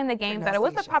should explain the game better.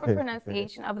 What's the Pronunciation. proper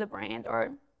pronunciation of the brand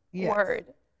or Yes. word?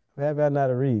 have I not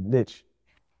to read? Niche.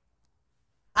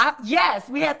 Yes,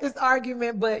 we had this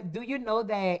argument, but do you know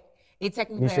that it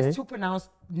technically Niche? has two pronounced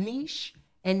niche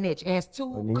and niche? It has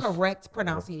two niche? correct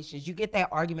pronunciations. You get that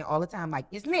argument all the time, like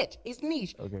it's niche, it's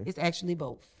niche. Okay. It's actually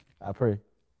both. I pray.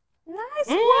 Nice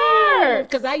word.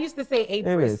 Because I used to say It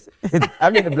Aprils. is. I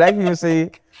mean, the black people don't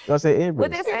say April.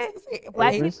 What they say?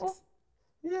 Black Aprils. people.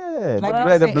 Yeah, Black the people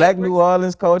black, the say black Aprils. New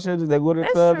Orleans culture, they go to the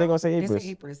That's club, true. they're going to say They say April.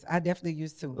 Aprils. I definitely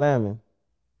used to. Lambing.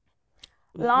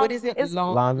 What is it? It's-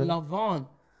 London. Lavon.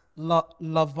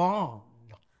 Lavon.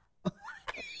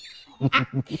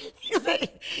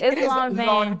 It is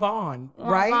Lanvin. Lanvin,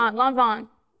 right? Lanvin.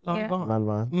 Lanvin.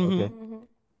 Lanvin. Mhm. Okay.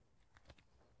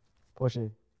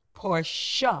 Porsche.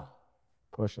 Porsche.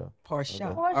 Porsche. Porsche.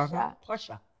 Okay. Porsche.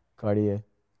 Porsche. Cartier.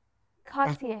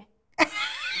 Cartier.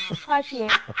 Cartier.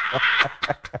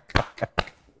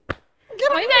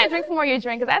 Oh, you gotta drink some more of your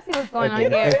drink, because I see what's going on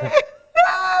here.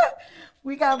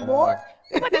 We got more.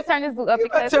 I'm about to turn this dude up You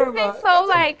because better this turn thing's so,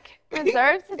 like,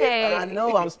 reserved today. I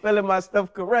know I'm spelling my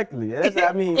stuff correctly. That's,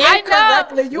 I mean, I know.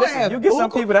 Incorrectly, you listen, have you get some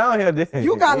Google- people down here.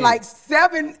 You got like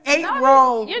 7, 8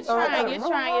 wrong. You're trying.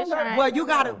 Well, you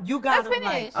gotta Let's like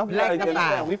finish. I'm glad you understand.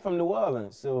 rectify. We from New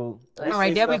Orleans, so. All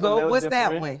right, there we go. What's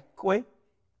that one? Quay.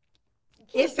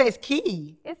 It says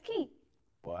key. It's key.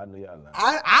 Boy, I know y'all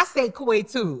lying. I say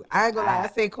Kuwait too. I ain't gonna lie, I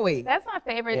say Kuwait. That's my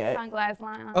favorite Yeah. sunglass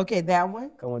line. Okay, that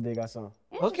one. Come on, des garçons.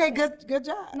 Okay, good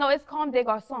job. No, it's Comme des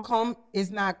Garçons. Comme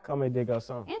is not. Come on, des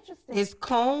garçons. Interesting. It's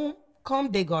comme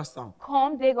des garçons.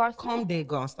 Comme des Garçons. Comme des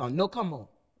garçons. No, come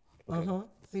on.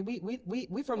 See,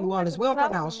 we from New Orleans. that's We don't tough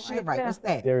pronounce one shit right right. there. What's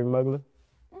that? Dairy Mugler.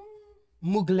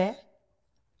 Mugler.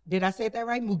 Did I say that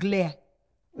right? Mugler.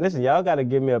 Listen, y'all gotta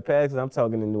give me a pass because I'm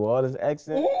talking in New Orleans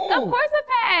accent. Of course a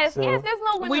pass. So- Yes, there's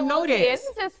no winner. We know lose here. this. This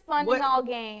is just fun What- and all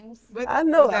games. I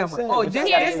know, What's that I'm one? saying. Oh, But this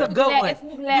yeah, is a it's good Mugler, one. it's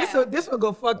Mugler. This one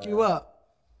go fuck you up.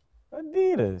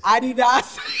 Adidas.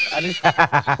 Adidas.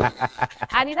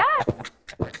 Adidas.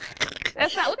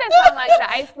 That's not what that sound like.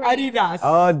 The ice cream. Adidas.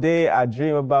 All day I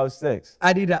dream about sex.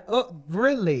 Adidas. Oh,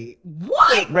 really?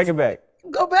 What? Bring it back.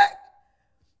 Go back.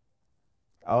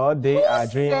 All day Who I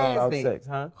dream says about it? sex,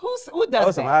 huh? Who does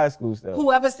Oh, some that? high school stuff.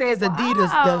 Whoever says Adidas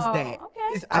does Wow, that. okay.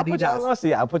 It's I put y'all Adidas. on,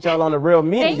 see, I put y'all on the real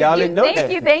meaning. Thank Y'all you, didn't know that.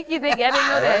 thank you. I didn't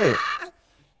know that. Hey.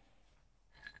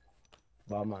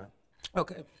 About mine.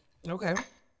 Okay. Is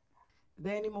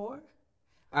there any more?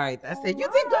 All right, that's it. You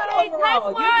did good Alright,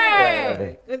 overall. nice You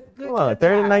did good. Good Come on, job.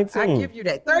 30-19. I give you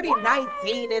that.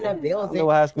 30-19 in the building. know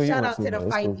what high school you Shout went out to, to the man.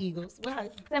 It's Fighting cool. Eagles. What high-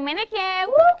 Dominican.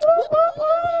 Woo, woo, woo,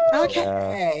 woo. Okay.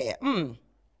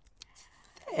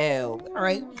 All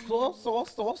right.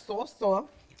 So.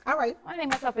 All right. I need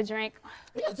myself a drink.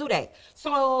 Let's do that.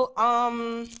 So,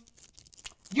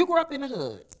 you grew up in the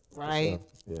hood, right?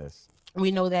 Yes. We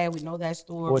know that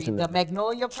story. Fortunately. The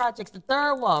Magnolia Projects, the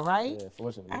third wall, right? Yeah,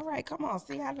 fortunately. All right, come on.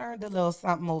 See, I learned a little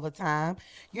something over time.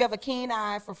 You have a keen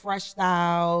eye for fresh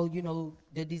style,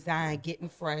 the design, getting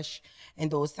fresh, and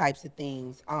those types of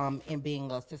things, and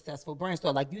being a successful brand.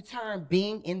 So, like, you turn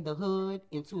being in the hood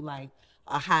into, like,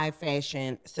 a high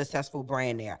fashion, successful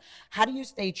brand there. How do you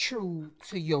stay true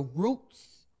to your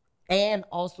roots and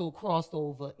also cross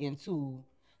over into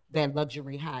that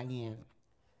luxury high-end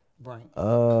brand?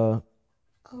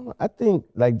 I think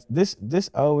like this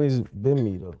always been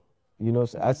me though. You know,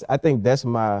 so I think that's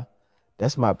my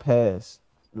past,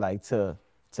 like to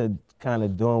kind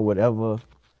of doing whatever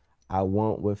I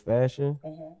want with fashion.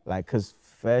 Like, cause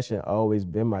fashion always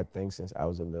been my thing since I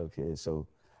was a little kid. So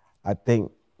I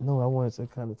think I wanted to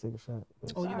kind of take a shot.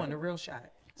 Oh, you want a real shot?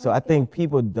 So I think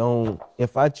people don't.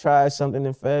 If I try something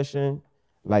in fashion,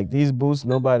 like these boots,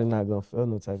 nobody not gonna feel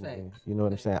no type of way. You know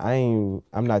what I'm saying?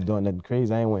 I'm not doing nothing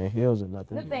crazy. I ain't wearing heels or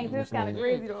nothing. This thing is kind of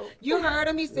crazy though. You heard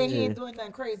him. He said he ain't doing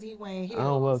nothing crazy. He wearing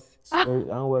heels. I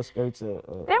don't wear skirts. They're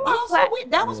more Oh, so flat.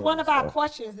 that was one of our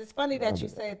questions. It's funny that you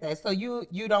said that. So you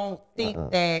don't think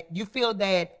that you feel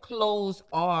that clothes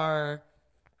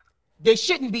they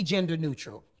shouldn't be gender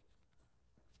neutral.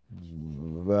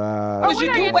 Because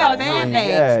you do wear man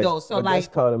bags though. So but like,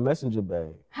 that's called a messenger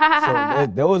bag.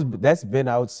 So that's been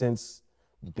out since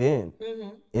then.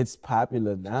 It's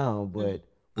popular now, but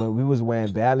when we was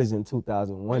wearing Bally's in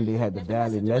 2001, they had the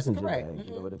Bally messenger correct. bag.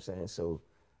 You know what I'm saying? So.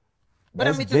 but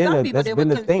I that's mean, to been some a- people that's they been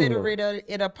would the thing, consider though.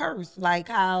 it a purse. Like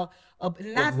how, not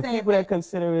The saying people that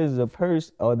consider it as a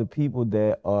purse are the people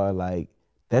that are like,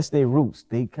 that's their roots.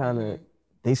 They kind of,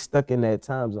 they stuck in that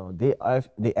time zone.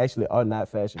 They actually are not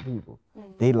fashion people.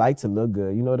 They like to look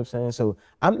good. You know what I'm saying? So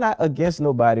I'm not against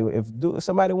nobody. If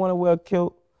somebody want to wear a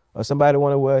kilt or somebody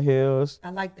want to wear heels, I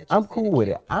like that. I'm cool with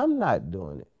it. I'm not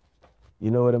doing it. You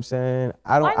know what I'm saying?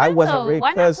 Why not, I wasn't though? raised. Why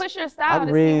not 'cause push your style I'm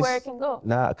to raised, see where it can go?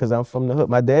 Nah, because I'm from the hood.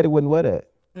 My daddy wouldn't wear that.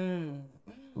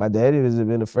 My daddy was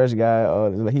been a fresh guy.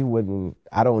 He wouldn't.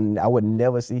 I would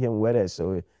never see him wear that.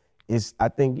 So it's. I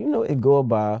think it go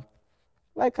by,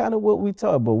 like kind of what we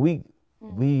talk. But we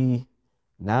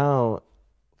now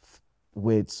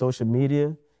with social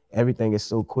media, everything is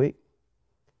so quick.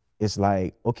 It's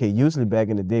like, okay, usually back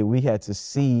in the day, we had to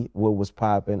see what was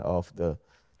popping off the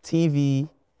TV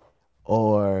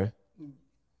or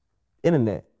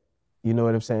internet. You know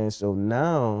what I'm saying? So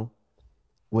now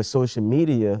with social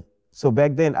media, so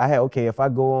back then I had, okay, if I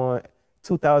go on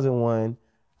 2001,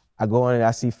 I go on and I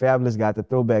see Fabulous got the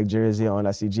throwback jersey on.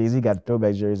 I see Jay-Z got the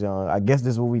throwback jersey on. I guess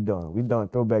this is what we doing. We doing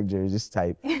throwback jerseys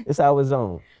type. It's our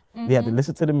zone. We have to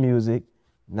listen to the music.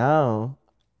 Now,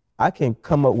 I can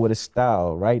come up with a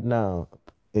style right now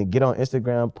and get on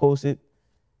Instagram, post it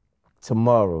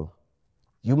tomorrow.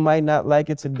 You might not like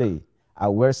it today. I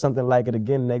wear something like it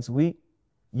again next week.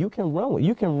 You can run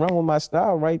with my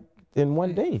style right in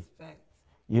one day.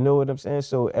 You know what I'm saying?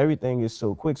 So everything is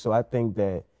so quick. So I think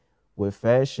that with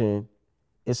fashion,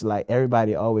 it's like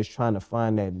everybody always trying to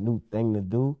find that new thing to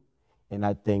do. And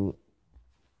I think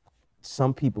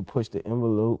some people push the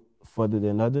envelope further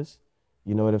than others.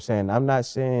 You know what I'm saying? I'm not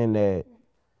saying that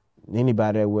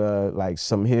anybody that wear like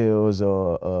some heels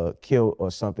or a kilt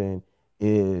or something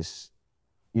is,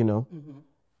 you know,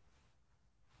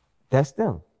 that's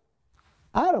them.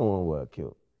 I don't want to wear a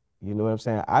kilt. You know what I'm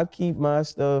saying? I keep my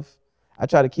stuff, I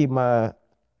try to keep my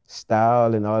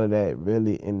style and all of that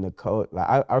really in the culture.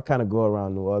 Like I kind of go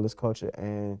around New Orleans culture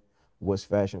and what's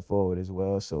fashion forward as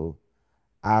well. So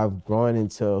I've grown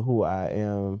into who I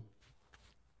am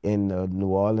in the New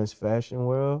Orleans fashion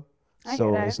world.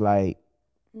 So it's like,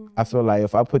 I feel like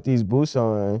if I put these boots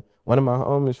on, one of my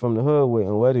homies from the hood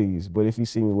wouldn't wear these, but if he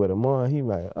see me with them on, he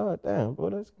like, oh damn, bro,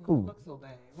 that's cool. So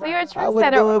you're a I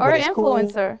wouldn't trendsetter do it, or but it's cool.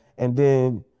 influencer. And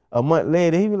then a month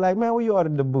later, he be like, man, where you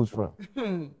ordered the boots from?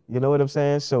 You know what I'm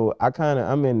saying? So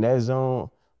I'm in that zone,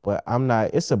 but I'm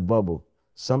not, it's a bubble.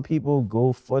 Some people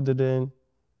go further than,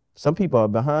 some people are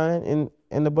behind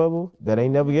in the bubble that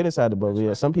ain't never get inside the bubble.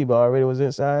 Yeah, some people already was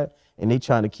inside and they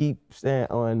trying to keep staying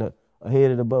on the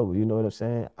ahead of the bubble. You know what I'm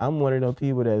saying? I'm one of them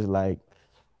people that's like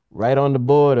right on the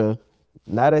border,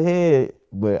 not ahead,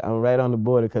 but I'm right on the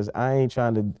border because I ain't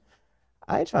trying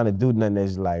to do nothing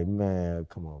that's like, man,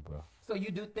 come on, bro. So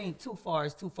you do think too far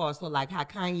is too far. So like how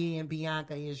Kanye and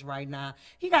Bianca is right now.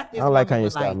 He got this I don't like woman Kanye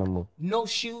with style like no more. no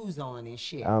shoes on and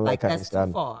shit. I don't like Kanye that's style.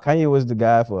 too far. Kanye was the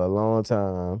guy for a long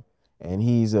time, and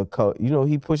he's a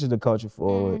he pushes the culture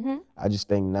forward. I just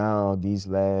think now these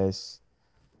last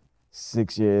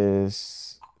 6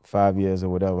 years, 5 years or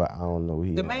whatever, I don't know.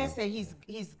 The man said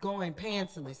he's going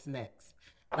pantsless next.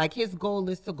 Like his goal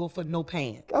is to go for no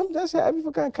pants. I'm just happy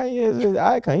for Kanye. Kanye is an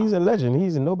icon. He's a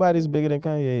legend. Nobody's bigger than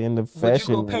Kanye in the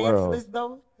fashion world. Would you go pantsless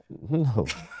though? No.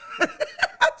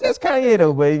 That's Kanye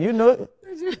though, but you know,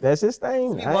 that's his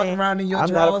thing. He walking around in your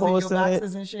drawers and your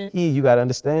boxes and shit. You gotta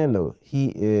understand though,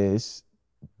 he is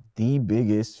the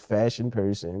biggest fashion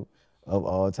person of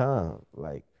all time.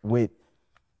 Like with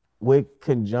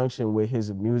conjunction with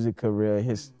his music career,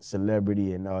 his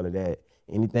celebrity and all of that.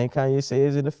 Anything Kanye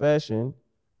says in the fashion,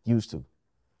 used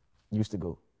to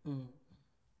go.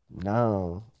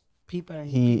 Now people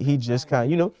he just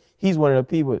kind of, he's one of the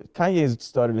people. Kanye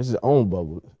started his own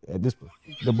bubble at this point.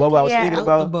 The bubble I was speaking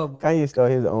about, Kanye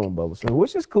started his own bubble, so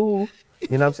which is cool.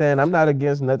 You know what I'm saying? I'm not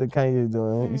against nothing Kanye is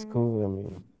doing. He's cool. I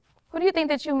mean, who do you think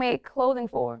that you make clothing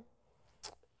for?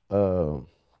 Or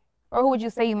who would you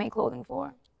say you make clothing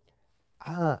for?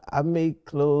 I make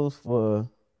clothes for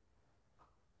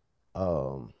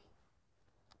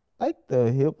like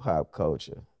the hip hop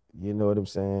culture. You know what I'm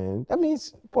saying? I mean,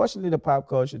 it's partially the pop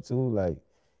culture too, like,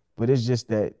 but it's just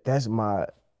that's my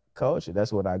culture.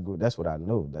 That's what I grew. That's what I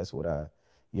know. That's what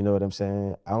you know what I'm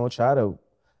saying? I'm not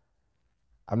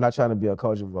trying to be a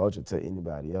culture vulture to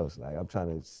anybody else. Like, I'm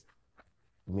trying to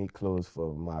make clothes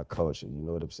for my culture. You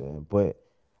know what I'm saying? But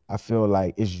I feel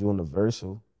like it's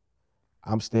universal.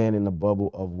 I'm staying in the bubble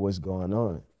of what's going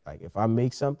on. Like, if I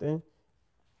make something,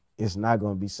 it's not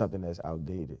gonna be something that's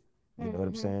outdated. You know what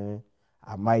I'm saying?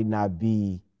 I might not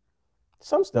be,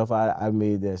 some stuff I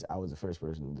made I was the first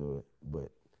person to do it,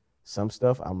 but some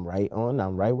stuff I'm right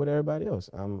with everybody else.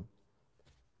 I'm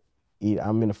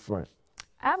in the front.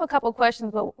 I have a couple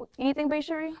questions, but anything,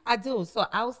 Bishari? I do. So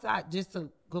outside, just to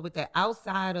go with that,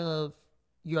 outside of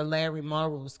your Larry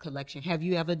Morrow's collection, have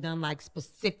you ever done like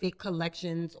specific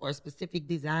collections or specific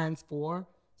designs for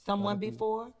someone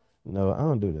before? No, I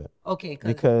don't do that. Okay.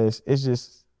 Because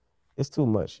it's too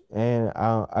much, and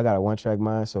I got a one-track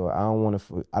mind, so I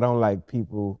don't like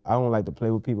to play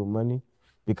with people's money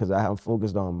because I'm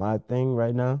focused on my thing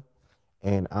right now,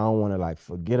 and I don't want to like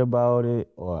forget about it,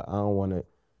 or I don't want to.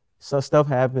 Some stuff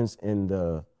happens in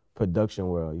the production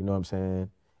world, you know what I'm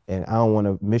saying, and I don't want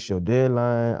to miss your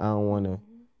deadline. I don't want to,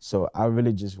 so I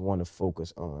really just want to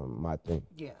focus on my thing.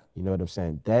 Yeah. You know what I'm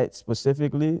saying? That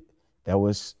specifically, that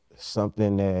was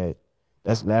something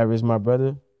that's Larry's my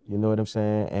brother. You know what I'm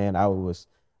saying? And I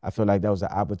feel like that was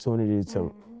an opportunity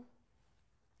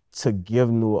to give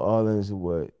New Orleans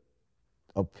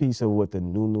a piece of what the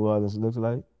new Orleans looks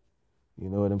like. You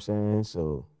know what I'm saying?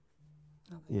 So,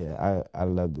 yeah, I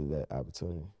loved that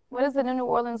opportunity. What does the New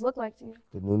Orleans look like to you?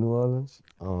 The New Orleans.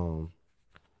 We are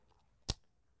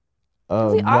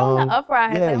on the Young,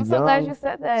 uprise. yeah, I'm so glad young. you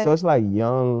said that. So it's like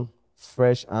young,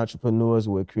 fresh entrepreneurs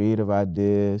with creative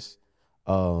ideas.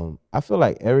 I feel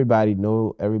like everybody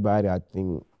know everybody, I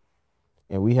think,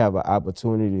 and we have an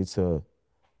opportunity to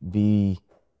be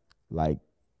like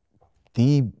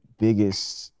the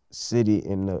biggest city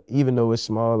in the, even though it's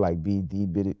small, like be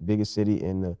the biggest city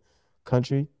in the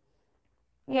country.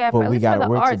 Yeah, But for, at we least for gotta the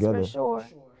work arts, together. for sure.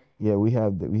 Yeah, we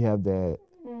have that.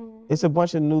 It's a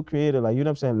bunch of new creators, like, you know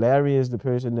what I'm saying? Larry is the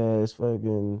person that's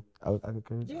fucking, I could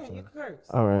curse? Yeah, you curse.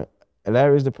 All right.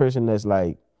 Larry is the person that's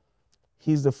like,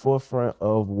 he's the forefront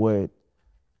of what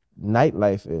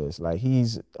nightlife is. Like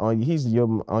he's on your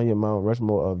Mount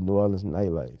Rushmore of New Orleans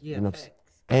nightlife. Yeah, you know facts.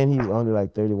 and he's only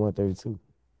like 31, 32.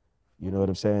 You know what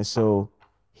I'm saying? So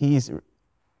he's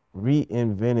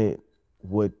reinvented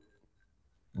what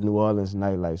New Orleans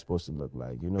nightlife is supposed to look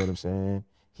like. You know what I'm saying?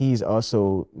 He's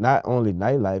also not only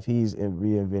nightlife, he's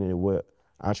reinvented what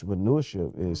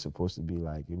entrepreneurship is supposed to be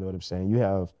like. You know what I'm saying? You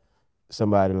have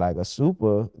somebody like a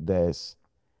Super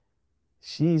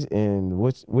she's in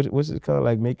what's it called,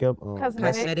 like makeup,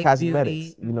 Cosmetics.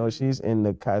 Beauty. You know, she's in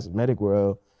the cosmetic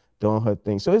world doing her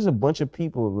thing. So there's a bunch of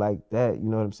people like that. You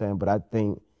know what I'm saying? But I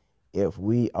think if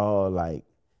we all like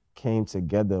came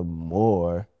together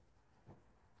more,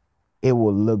 it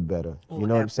will look better. You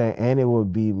know what I'm saying? And it'll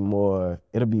be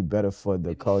better for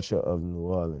the culture of New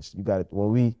Orleans. You got it.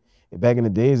 Back in the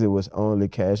days, it was only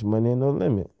Cash Money and No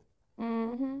Limit.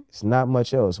 It's not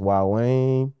much else. Wild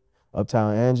Wayne,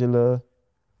 Uptown Angela.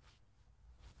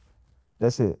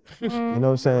 That's it. You know what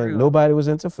I'm saying? Nobody was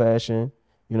into fashion.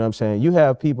 You know what I'm saying? You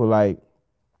have people like,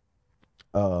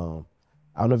 I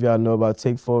don't know if y'all know about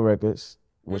Take 4 Records,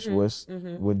 which was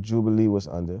what Jubilee was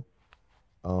under.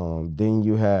 Then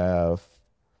you have,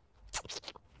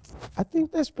 I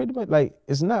think that's pretty much, like,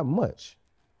 it's not much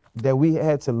that we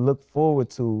had to look forward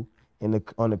to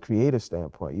on a creative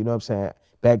standpoint. You know what I'm saying?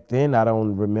 Back then, I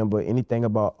don't remember anything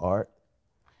about art.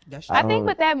 I think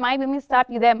with that might, let me stop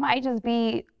you, that might just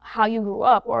be how you grew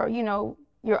up or, you know,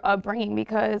 your upbringing,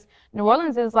 because New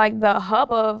Orleans is like the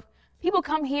hub of, people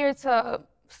come here to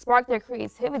spark their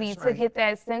creativity, to get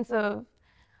that sense of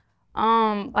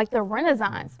like the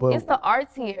Renaissance. It's the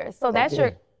arts here. So that's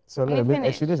your, so let me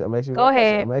ask you this. Go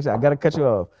ahead. I gotta cut you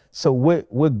off. So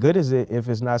what good is it if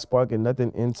it's not sparking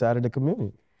nothing inside of the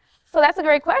community? So that's a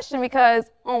great question, because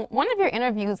on one of your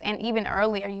interviews and even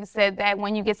earlier, you said that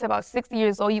when you get to about 60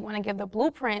 years old, you want to give the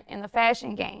blueprint in the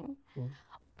fashion game.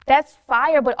 That's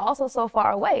fire, but also so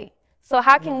far away. So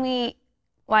how can we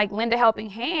like lend a helping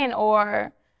hand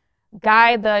or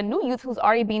guide the new youth who's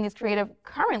already being this creative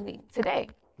currently today?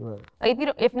 Right. Like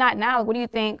if not now, what do you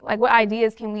think, like what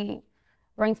ideas can we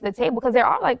bring to the table? Because there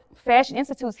are like fashion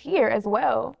institutes here as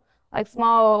well, like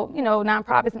small, you know,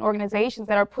 nonprofits and organizations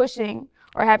that are pushing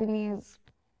or having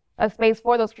a space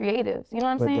for those creatives. You know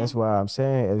what I'm saying? But that's why I'm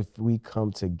saying if we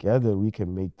come together, we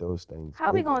can make those things.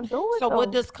 How are we going to do it, So though?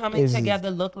 what does coming together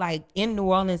look like in New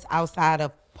Orleans outside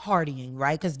of partying,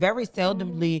 right? Because very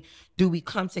seldomly do we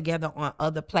come together on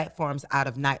other platforms out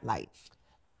of nightlife.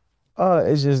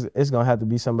 It's gonna have to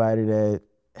be somebody that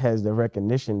has the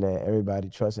recognition that everybody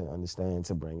trusts and understands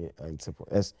to bring it into.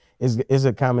 It's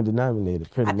a common denominator,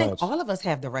 pretty much. I think all of us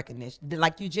have the recognition,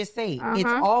 like you just said. It's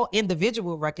all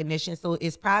individual recognition, so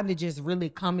it's probably just really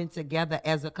coming together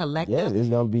as a collective. Yes, it's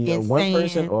gonna be and one saying-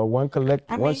 person or one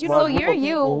collective. One you small So group you're of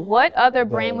you. people. What other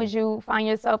brand would you find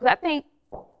yourself? 'Cause I think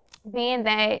being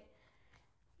that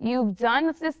you've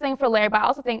done this thing for Larry, but I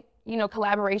also think, you know,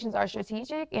 collaborations are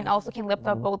strategic and also can lift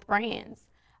up both brands.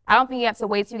 I don't think you have to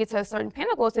wait till you get to a certain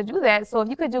pinnacle to do that. So if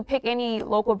you could pick any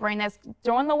local brand that's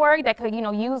doing the work that could, you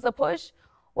know, use the push,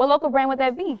 what local brand would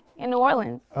that be in New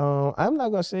Orleans? I'm not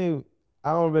gonna say,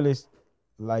 I don't really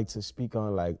like to speak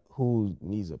on like who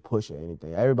needs a push or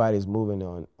anything. Everybody's moving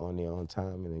on their own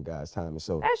time and in God's time. And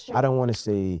so That's true. I don't want to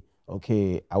say,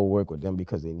 okay, I will work with them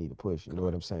because they need a push. You know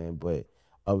what I'm saying? But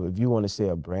if you want to say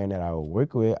a brand that I will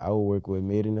work with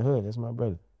Made in the Hood. That's my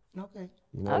brother. Okay.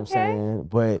 You know what I'm saying?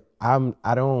 But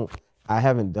I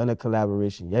haven't done a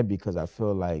collaboration yet because I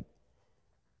feel like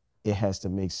it has to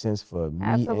make sense for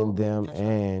me and them.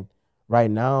 And right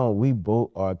now, we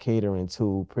both are catering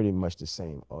to pretty much the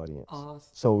same audience. Awesome.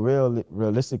 So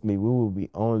realistically, we will be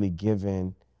only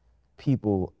giving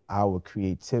people our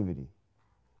creativity.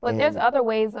 But there's other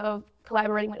ways of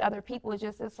collaborating with other people,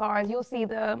 just as far as you'll see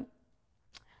the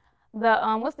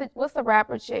what's the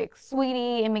rapper chick,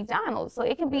 Sweetie and McDonald's. So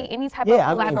it can be any type of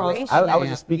collaboration. I was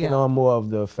just speaking on more of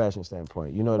the fashion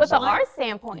standpoint. You know what I'm saying? But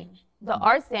the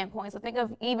art standpoint. So think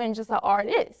of even just an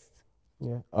artist.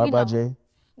 Yeah, Art by Jay.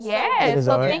 Yeah, is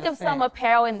so alright. think of some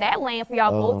apparel in that lane for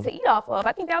y'all both to eat off of.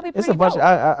 I think that would be It's pretty a bunch dope. of,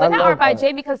 I But not love Art by art.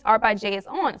 J because Art by J is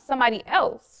on. Somebody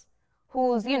else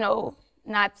who's,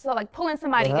 not so like pulling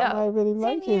somebody And I up. might really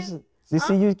like 10 years. his. You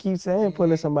see, you keep saying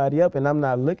pulling somebody up, and I'm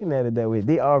not looking at it that way.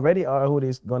 They already are who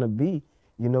they're gonna be.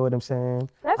 You know what I'm saying?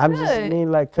 That's I'm just good.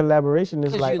 mean like collaboration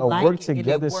is 'Cause like you a like work it and it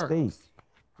together works. state.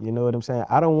 You know what I'm saying?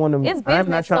 I don't want to. It's I'm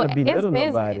not business. So trying to it's belittle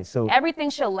nobody. business. So Everything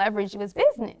should leverage you. It's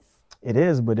business. it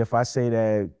is. But if I say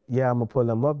that, yeah, I'm gonna pull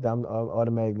them up, I'm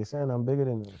automatically saying I'm bigger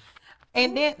than them.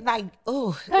 And then like,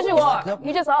 Because you are.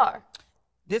 You just are.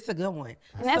 this is a good one.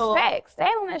 And that's So, facts. Stay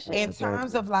on that shit. in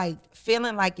terms of like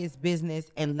feeling like it's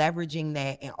business and leveraging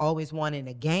that and always wanting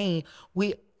to gain,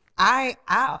 I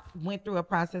went through a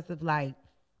process of like,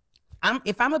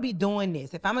 if I'm gonna be doing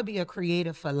this, if I'm gonna be a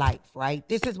creative for life, right?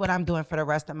 This is what I'm doing for the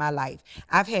rest of my life.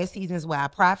 I've had seasons where I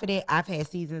profited. I've had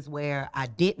seasons where I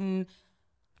didn't.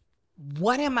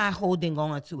 What am I holding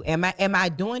on to? Am I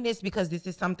doing this because this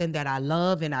is something that I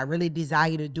love and I really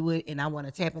desire to do it and I want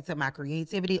to tap into my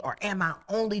creativity, or am I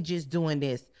only just doing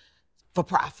this for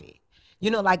profit?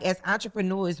 Like as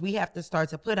entrepreneurs, we have to start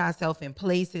to put ourselves in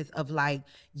places of like,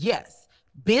 yes,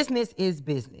 business is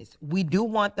business. We do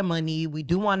want the money. We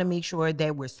do want to make sure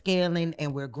that we're scaling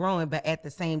and we're growing. But at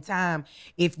the same time,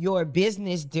 if your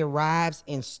business derives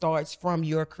and starts from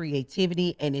your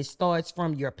creativity and it starts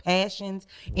from your passions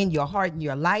in your heart and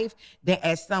your life, then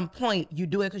at some point you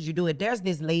do it because you do it. There's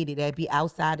this lady that be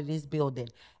outside of this building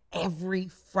every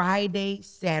Friday,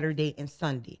 Saturday, and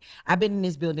Sunday. I've been in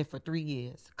this building for 3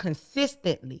 years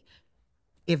consistently.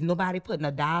 If nobody putting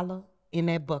 $1 in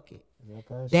that bucket,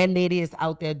 that lady is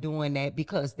out there doing that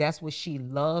because that's what she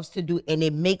loves to do and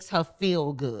it makes her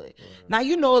feel good. Now,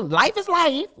 life is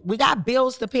life. We got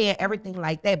bills to pay and everything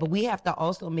like that, but we have to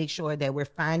also make sure that we're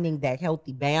finding that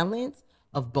healthy balance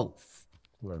of both,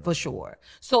 for sure.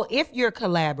 So if you're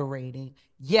collaborating,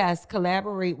 yes,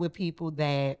 collaborate with people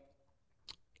that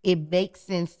it makes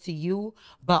sense to you,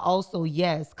 but also,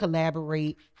 yes,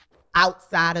 collaborate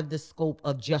outside of the scope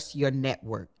of just your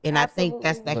network. And I think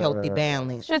that's the healthy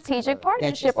balance. Strategic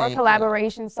partnership or saying,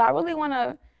 collaboration. So I really want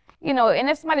to, and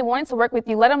if somebody wanted to work with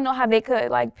you, let them know how they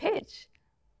could like pitch.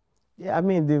 Yeah, I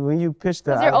mean, dude, when you pitch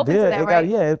the 'Cause you're open to idea, that, right?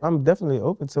 yeah, I'm definitely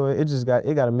open to it.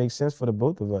 It got to make sense for the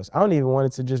both of us. I don't even want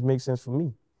it to just make sense for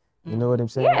me. You know what I'm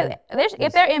saying? Yeah,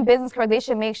 if they're in business career, they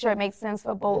should make sure it makes sense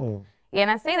for both. Yeah,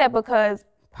 and I say that because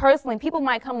personally, people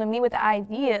might come to me with the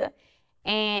idea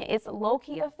and it's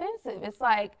low-key offensive. It's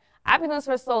like, I've been doing this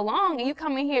for so long and you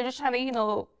come in here just trying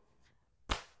to,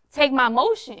 take my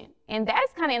motion. And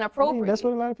that's kind of inappropriate. That's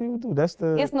what a lot of people do.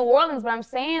 It's New Orleans, but I'm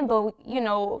saying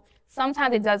though,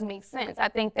 sometimes it does make sense. I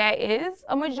think that is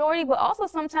a majority, but also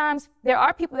sometimes there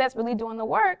are people that's really doing the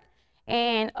work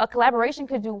and a collaboration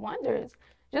could do wonders.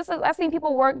 Just as I've seen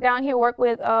people work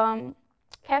with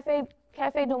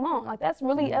Cafe Du Monde. Like that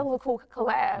was a cool collab.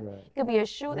 Right. It could be a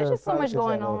shoe. There's just so much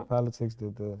going on. Politics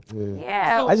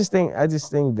Yeah. I just think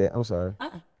that I'm sorry.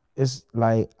 It's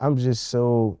like I'm just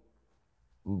so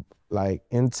like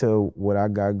into what I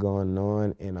got going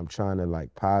on and I'm trying to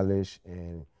like polish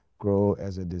and grow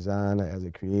as a designer, as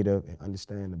a creative and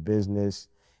understand the business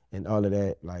and all of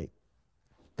that. Like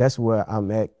that's where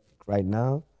I'm at right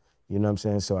now. You know what I'm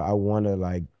saying? So I want to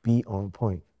like be on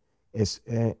point. It's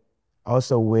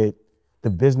also with the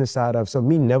business side of, so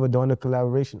me never doing the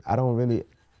collaboration, I don't really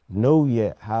know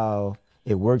yet how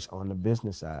it works on the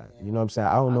business side. You know what I'm saying?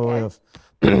 I don't know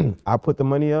if I put the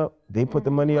money up, they put the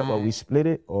money up, or we split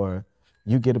it, or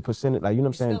you get a percentage. Like, you know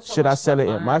what I'm saying? Should I sell it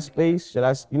in my space? You know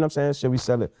what I'm saying? Should we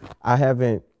sell it? I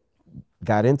haven't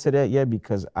got into that yet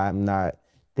because I'm not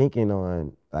thinking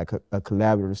on like a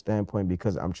collaborative standpoint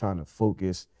because I'm trying to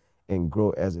focus and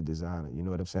grow as a designer. You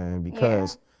know what I'm saying?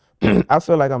 Because I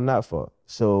feel like I'm not for.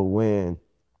 So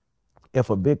if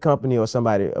a big company or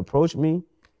somebody approach me,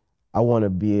 I want to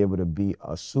be able to be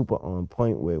a super on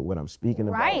point with what I'm speaking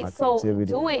about. Right. My So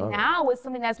creativity do it now with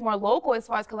something that's more local as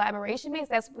far as collaboration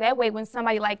based. That way when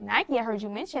somebody like Nike, I heard you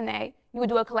mention that, you would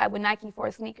do a collab with Nike for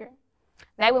a sneaker.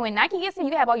 That way when Nike gets in,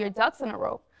 you have all your ducks in a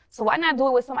row. So why not do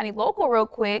it with somebody local real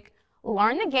quick,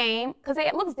 learn the game, because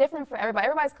it looks different for everybody.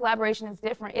 Everybody's collaboration is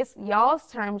different. It's y'all's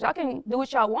terms. Y'all can do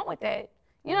what y'all want with that.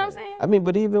 You know what I'm saying? I mean,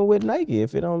 but even with Nike,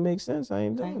 if it don't make sense, I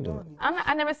ain't doing it.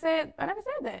 I never said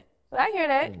that, but I hear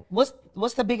that.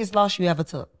 What's the biggest loss you ever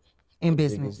took in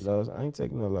business? Biggest loss, I ain't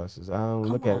taking no losses. I don't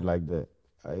look at it like that.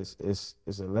 It's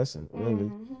a lesson,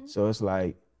 really. So it's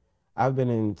like, I've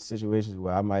been in situations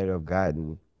where I might have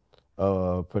gotten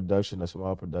a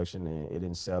small production, and it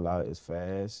didn't sell out as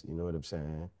fast. You know what I'm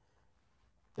saying?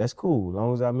 That's cool. As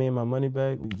long as I made my money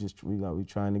back, we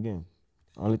trying again.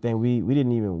 Only thing we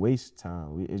didn't even waste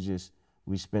time. It's just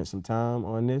we spent some time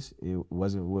on this. It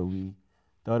wasn't what we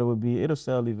thought it would be. It'll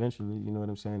sell eventually, you know what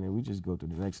I'm saying? And we just go through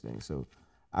the next thing. So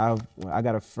I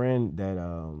got a friend that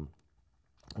I'm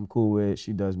cool with.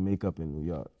 She does makeup in New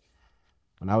York.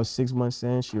 When I was 6 months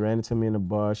in, she ran into me in the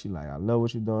bar. She like, I love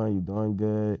what you're doing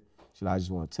good. She like, I just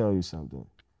want to tell you something.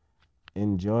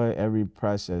 Enjoy every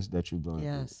process that you're going through.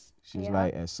 Yes. She's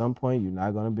like, at some point, you're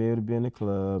not gonna be able to be in the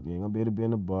club. You ain't gonna be able to be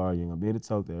in the bar. You ain't gonna be able to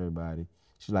talk to everybody.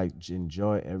 She's like,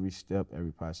 enjoy every step,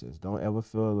 every process. Don't ever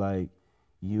feel like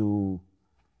you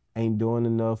ain't doing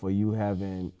enough or you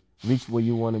haven't reached where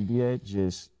you want to be at.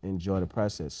 Just enjoy the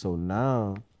process. So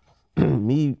now,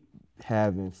 me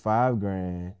having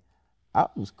 $5,000, I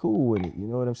was cool with it. You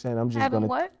know what I'm saying? I'm just Having gonna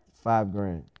what?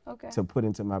 $5,000 Okay. to put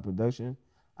into my production.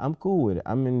 I'm cool with it.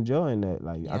 I'm enjoying that,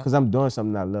 like, Yeah. cause I'm doing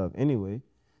something I love anyway.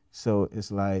 So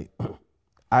it's like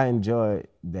I enjoy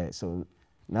that. So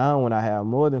now when I have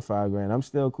more than $5,000, I'm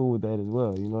still cool with that as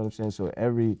well. You know what I'm saying? So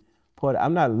every part,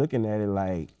 I'm not looking at it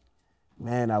like,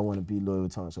 man, I want to be Louis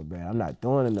Vuitton so bad. I'm not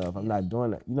doing enough. I'm not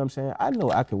doing it. You know what I'm saying? I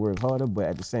know I could work harder, but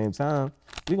at the same time,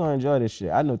 we gonna enjoy this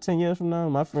shit. I know 10 years from now,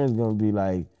 my friends gonna be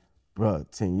like, bruh,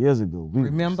 10 years ago, we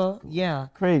Remember? was Yeah.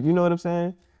 crazy. You know what I'm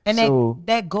saying? And so,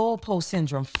 that goalpost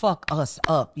syndrome fuck us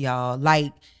up, y'all.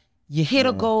 Like, you hit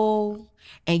a goal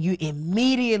and you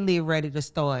immediately ready to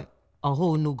start a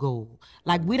whole new goal.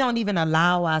 Like, we don't even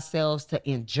allow ourselves to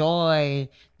enjoy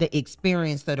the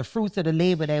experience or the fruits of the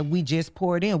labor that we just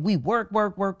poured in. We work.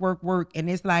 And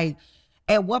it's like,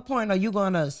 at what point are you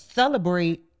gonna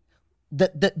celebrate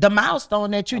the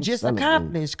milestone that you just celebrating.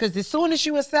 accomplished? Because as soon as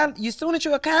you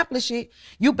accomplish it,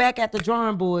 you back at the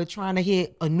drawing board trying to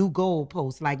hit a new goal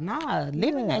post. Like, nah,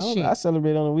 live in that shit. I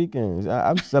celebrate on the weekends.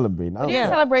 I'm celebrating. What do your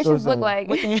celebrations look like?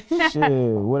 Shit,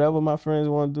 whatever my friends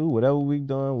want to do, whatever we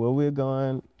doing, where we're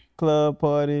going, club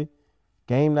party,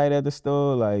 game night at the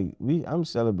store, like I'm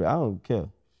celebrating. I don't care.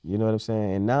 You know what I'm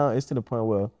saying? And now it's to the point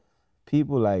where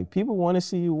people want to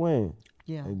see you win.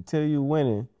 Yeah. Until you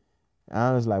winning,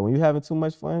 I was like, when you having too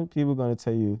much fun, people gonna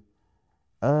tell you,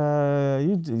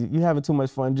 you having too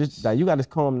much fun. Just like you got to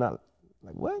calm down.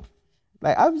 Like what?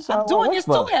 Like I'm doing this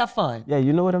to have fun. Yeah,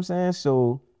 you know what I'm saying?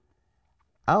 So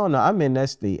I don't know. I'm in that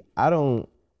state.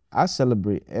 I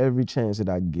celebrate every chance that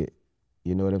I get.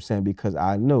 You know what I'm saying? Because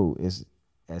I know it's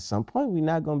at some point we're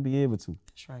not gonna be able to.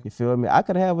 That's right. You feel me? I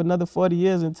could have another 40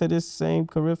 years into this same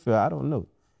career field. I don't know.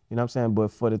 You know what I'm saying?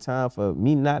 But for the time, for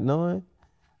me not knowing,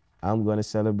 I'm gonna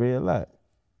celebrate a lot.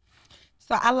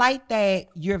 So I like that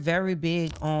you're very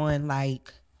big on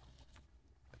like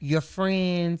your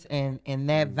friends and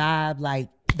that vibe. Like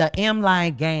the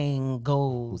M-Line gang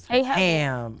goes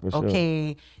ham. For sure.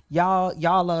 Okay.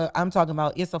 Y'all are, I'm talking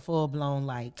about, it's a full blown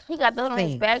like He got those on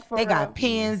his thing. back for They real. got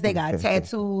pins, they got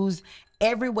tattoos.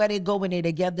 Everywhere they go when they're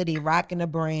together, they rocking the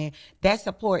brand. That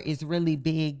support is really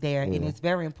big there. And it's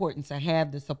very important to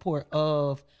have the support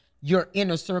of your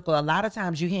inner circle. A lot of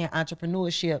times you hear in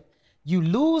entrepreneurship, you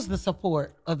lose the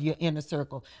support of your inner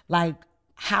circle. Like,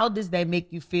 how does that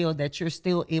make you feel that you're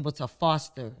still able to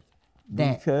foster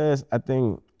that? Because I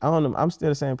don't know, I'm still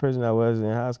the same person I was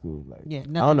in high school. Like, Yeah, I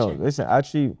don't nothing know. changed.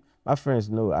 Listen, my friends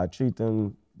know I treat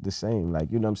them the same.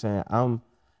 Like, you know what I'm saying?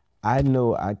 I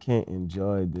know I can't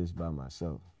enjoy this by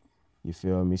myself. You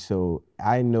feel me? So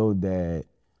I know that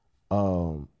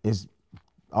it's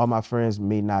all my friends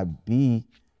may not be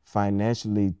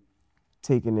financially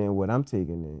taking in what I'm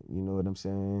taking in. You know what I'm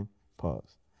saying?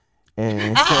 Pause.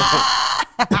 And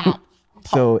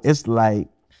so it's like,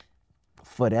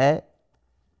 for that,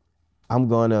 I'll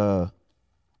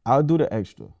do the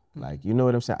extra. Like, you know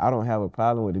what I'm saying? I don't have a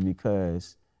problem with it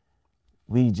because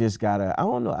we just gotta, I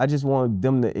don't know, I just want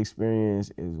them to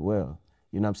experience as well.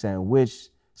 You know what I'm saying? Which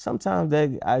sometimes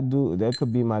that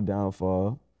could be my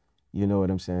downfall. You know what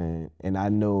I'm saying? And I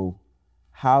know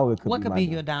how it could be. What could be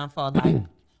your downfall? Like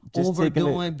Just taking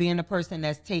overdoing, being a person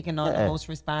that's taking on the most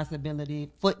responsibility,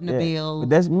 footing the bill. But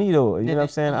that's me though. You know what I'm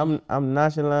saying? I'm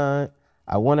nonchalant.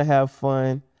 I want to have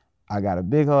fun. I got a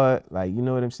big heart. Like, you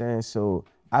know what I'm saying? So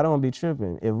I don't be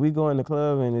tripping. If we go in the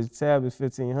club and his tab is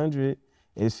 $1,500,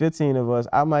 it's 15 of us,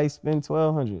 I might spend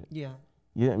 $1,200. Yeah.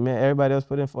 Yeah, man, everybody else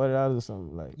put in $40 or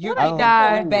something. Like, You're What a right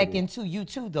guy. going back into you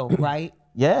too though, right?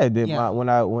 yeah, Yeah. when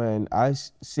I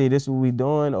say this what we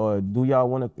doing, or do y'all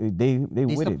want to, they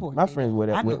with support, it. My they friends,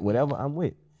 know. I know. whatever I'm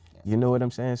with. You know what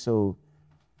I'm saying? So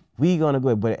we gonna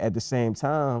go, but at the same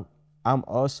time, I'm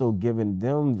also giving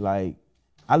them, like,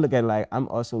 I look at it like I'm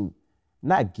also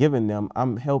not giving them,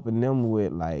 I'm helping them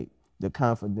with like the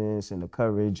confidence and the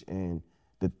courage and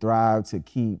the thrive to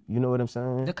keep, you know what I'm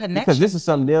saying? The Because this connection. is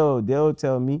something they'll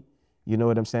tell me, you know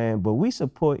what I'm saying? But we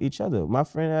support each other. My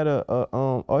friend had a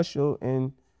art show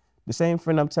in The same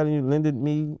friend I'm telling you lended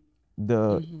me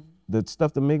the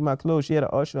stuff to make my clothes. She had an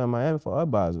art show in Miami for Art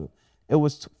Basel. It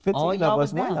was 15 of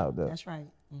us went out there. That's right.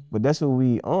 But that's what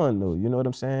we on though, you know what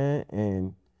I'm saying?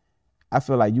 And I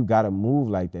feel like you gotta move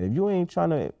like that. If you ain't trying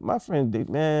to, my friend,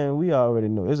 man, we already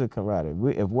know it's a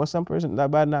camaraderie. If some person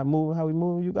not moving how we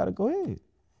moving, you gotta go ahead.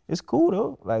 It's cool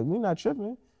though, like we not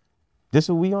tripping. This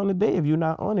what we on the day. If you're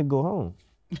not on it, go home.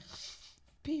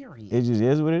 Period. It just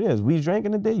is what it is. We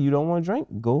drinking today. You don't want to drink,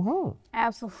 go home.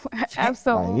 Absolutely. Like,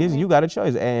 Absolutely. you got a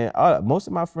choice. And most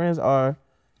of my friends are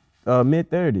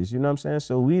mid-30s, you know what I'm saying?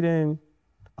 So we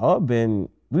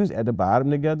was at the bottom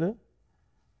together.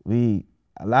 A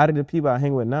lot of the people I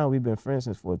hang with now, we've been friends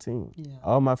since 14. Yeah.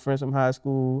 All my friends from high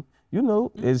school, you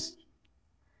know, is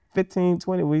 15,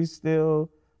 20, we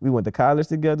went to college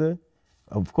together.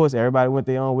 Of course, everybody went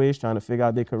their own ways trying to figure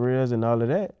out their careers and all of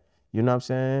that. You know what I'm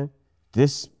saying?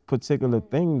 This particular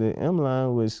thing, the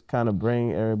M-Line, was kind of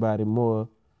bring everybody more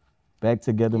back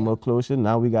together, more closer.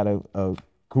 Now we got a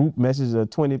group message of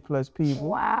 20 plus people.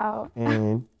 Wow.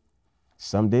 And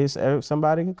some days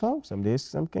somebody can come, some days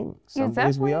some can't. Some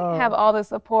days we all have all the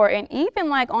support, and even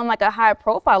like on like a high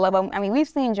profile level. I mean, we've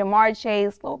seen Jamar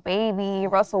Chase, Lil Baby,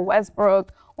 Russell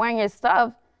Westbrook wearing your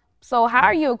stuff. So how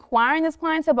are you acquiring this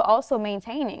clientele but also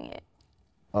maintaining it?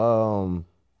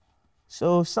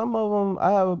 So some of them,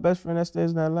 I have a best friend that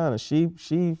stays in Atlanta.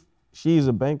 She's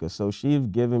a banker, so she's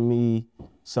given me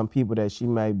some people that she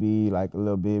might be like a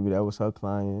little baby that was her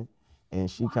client, and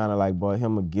she kind of like bought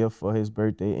him a gift for his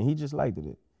birthday, and he just liked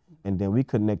it. And then we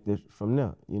connected from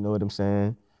there. You know what I'm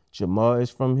saying? Jamar is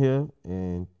from here,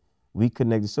 and we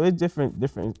connected. So it's different.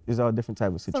 It's all different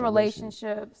type of situations. So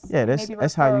relationships. Yeah,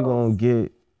 that's how you gonna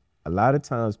get. A lot of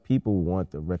times people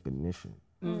want the recognition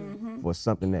for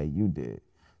something that you did.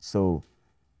 So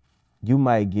you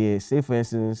might get, say for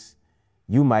instance,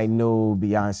 you might know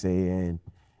Beyonce and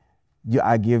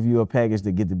I give you a package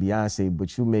to get to Beyonce,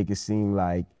 but you make it seem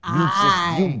like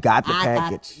you got the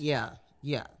package. Yeah.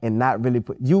 And not really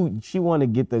she want to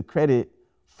get the credit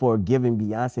for giving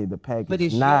Beyonce the package. But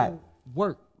it's not your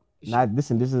work.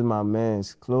 Listen, this is my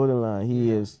man's clothing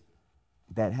line.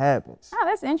 That happens. Oh,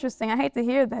 that's interesting. I hate to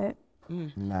hear that.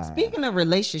 Nah. Speaking of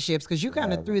relationships, because you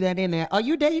kind of threw that in there. Are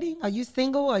you dating? Are you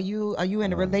single? Are you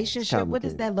in a relationship? What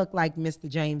does that look like, Mr.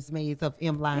 James Mays of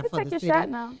M-Line for the city? You can take your shot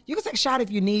now. You can take a shot if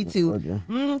you need to.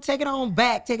 Okay. Take it on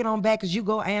back, because you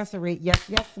go answer it. Yes,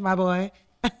 my boy.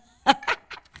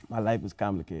 My life is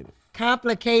complicated.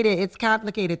 It's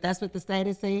complicated. That's what the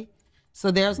status say.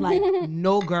 So there's like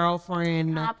no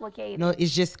girlfriend. Complicated. No,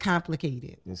 it's just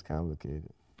complicated. It's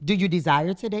complicated. Do you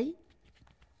desire to date?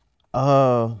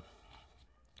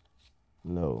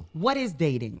 No. What is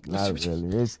dating? Not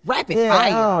really. It's rapid fire. I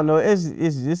don't know. It's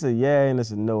just a yeah and it's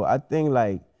a no. I think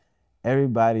like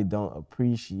everybody don't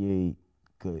appreciate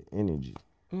good energy.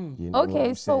 You know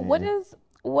Okay, so what is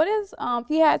if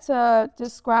you had to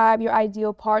describe your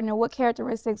ideal partner, what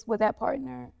characteristics would that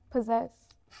partner possess?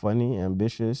 Funny,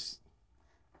 ambitious.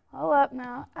 Hold up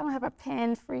now. I don't have a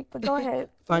pen, freak, but go ahead.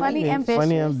 Funny,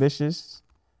 ambitious,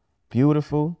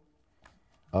 beautiful.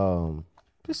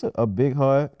 Just a big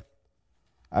heart.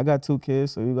 I got 2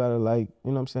 kids, so you gotta like,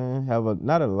 you know what I'm saying? Have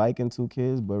not a liking 2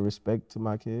 kids, but respect to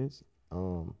my kids.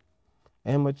 And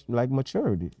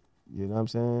maturity. You know what I'm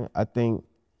saying? I think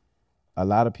a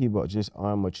lot of people just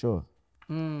aren't mature.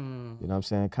 You know what I'm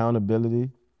saying?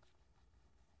 Accountability.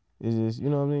 It's just, you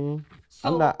know what I mean?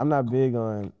 So, I'm not big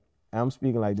on, I'm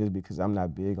speaking like this because I'm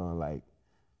not big on like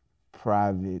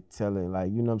private telling,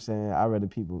 like, you know what I'm saying? I'd rather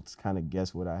people kind of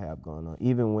guess what I have going on.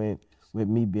 Even with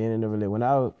me being in a relationship, when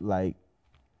I was like.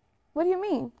 What do you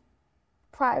mean?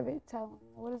 Private telling?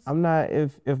 What is? I'm not,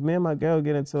 if me and my girl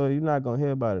get into it, you're not gonna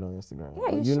hear about it on Instagram.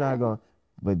 Yeah, you're not gonna,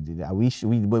 but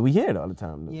we hear it all the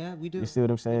time though. Yeah, we do. You see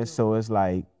what I'm saying? So it's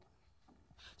like.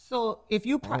 So if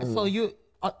you,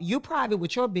 you private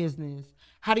with your business,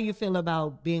 how do you feel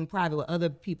about being private with other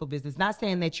people's business? Not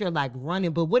saying that you're like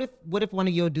running, but what if one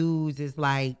of your dudes is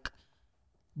like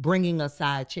bringing a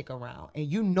side chick around and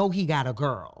you know he got a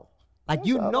girl? Like,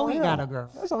 you know he got a girl.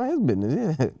 That's all his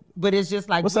business, yeah. But it's just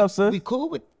like, what's up, sis? We cool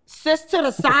with sis to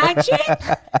the side chick?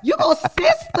 You go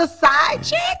sis the side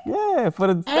chick? Yeah,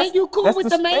 and you cool with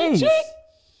the main chick?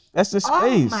 That's the space.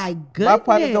 Oh my goodness. My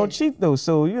partner don't cheat though,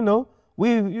 so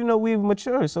we've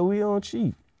matured, so we don't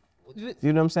cheat.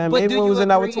 You know what I'm saying? But maybe when we was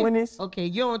in our 20s. Okay,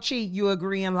 you don't cheat. You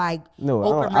agreeing like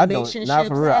open relationships. Not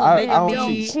for real. I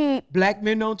don't cheat. Black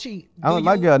men don't cheat.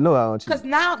 My girl know I don't cheat. Because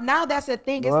now that's the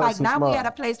thing. It's like now we at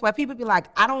a place where people be like,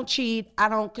 I don't cheat. I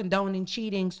don't condone in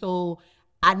cheating. So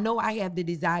I know I have the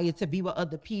desire to be with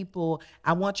other people.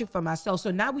 I want you for myself.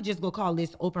 So now we just gonna call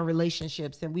this open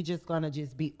relationships, and we just gonna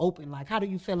just be open. Like, how do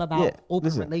you feel about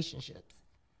open relationships?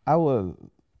 I would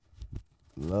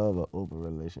love an open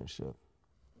relationship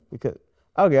because,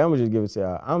 okay, I'm gonna just give it to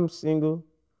y'all. I'm single,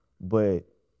 but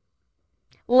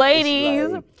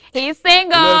ladies, like, he's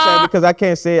single. you know what I'm saying? Because I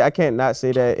can't not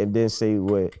say that and then say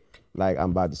what like I'm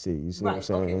about to say. You see what I'm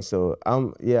saying? Okay. So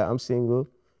I'm single.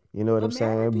 You know what I'm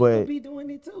saying? But But be doing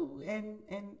it too.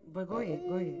 But go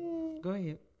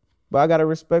ahead. But I got a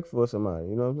respect for somebody.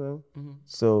 You know what I'm saying? Mm-hmm.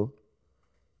 So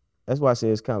that's why I say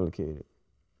it's complicated.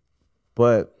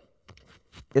 But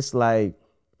it's like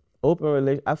open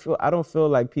relation. I don't feel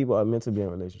like people are meant to be in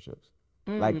relationships.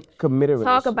 Like committed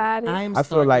relationships. Talk about it. I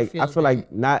feel like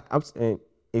not. I'm saying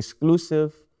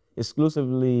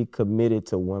exclusively committed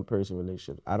to one person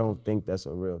relationship. I don't think that's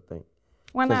a real thing.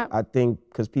 Why not? I think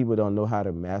because people don't know how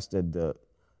to master the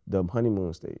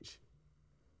honeymoon stage.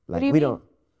 Like what do you mean?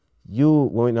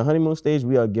 When in the honeymoon stage,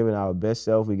 we are giving our best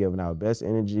self, we giving our best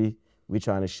energy, we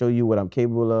trying to show you what I'm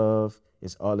capable of.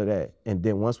 It's all of that. And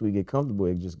then once we get comfortable,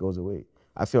 it just goes away.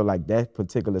 I feel like that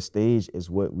particular stage is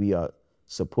what we are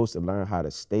supposed to learn how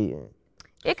to stay in.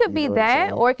 It could be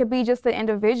that, or it could be just the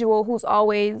individual who's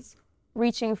always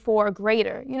reaching for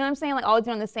greater. You know what I'm saying? Like always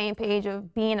on the same page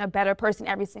of being a better person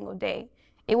every single day.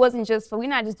 It wasn't just we're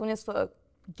not just doing this for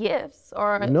gifts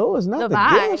or no, it's not the the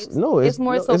vibes. gifts. No, it's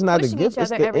more so it's not the pushing gift. each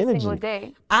It's other the every energy. single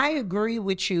day. I agree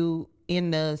with you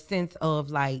in the sense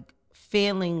of like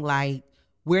feeling like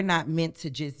we're not meant to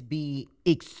just be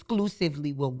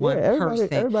exclusively with one person.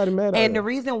 Everybody mad at And us. the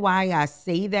reason why I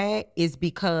say that is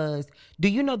because do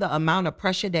you know the amount of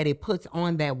pressure that it puts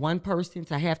on that one person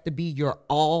to have to be your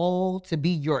all, to be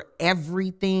your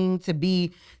everything, to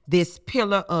be this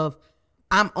pillar of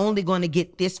I'm only going to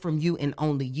get this from you and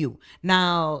only you.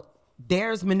 Now,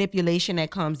 there's manipulation that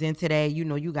comes into that. You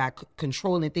know, you got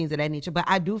control and things of that nature. But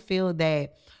I do feel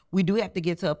that we do have to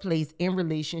get to a place in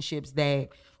relationships that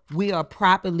we are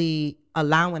properly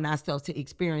allowing ourselves to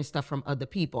experience stuff from other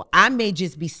people. I may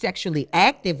just be sexually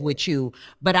active with you,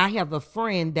 but I have a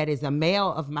friend that is a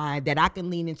male of mine that I can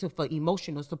lean into for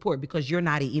emotional support because you're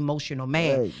not an emotional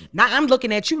man. Right. Now I'm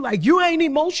looking at you like you ain't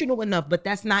emotional enough, but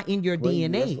that's not in your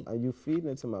DNA. Are you feeding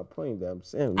into my point that I'm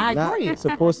saying? I Not agree.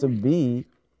 supposed to be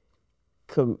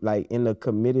like in a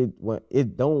committed one.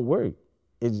 It don't work.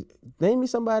 Name me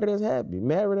somebody that's happy,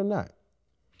 married or not.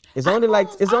 It's only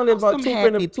about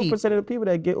 2% of the people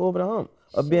that get over the hump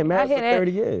of being married for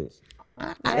 30 years.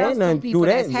 I know some people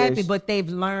that's happy, but they've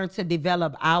learned to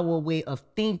develop our way of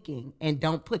thinking and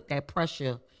don't put that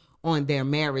pressure on their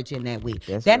marriage in that way.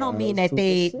 That don't mean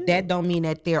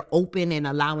that they're open and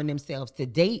allowing themselves to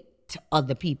date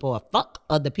other people or fuck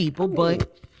other people,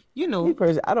 but you know. Me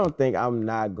personally, I don't think I'm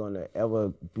not gonna ever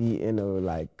be in a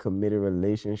like committed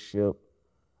relationship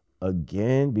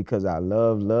again because I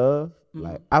love.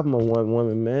 Like I'm a one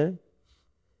woman man.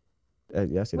 But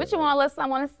you want to let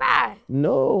someone aside?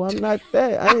 No, I'm not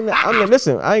that.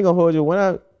 Listen, I ain't gonna hold you. When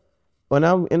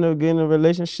I'm getting in a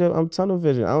relationship, I'm tunnel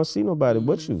vision. I don't see nobody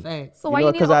but you. So why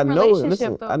you need an open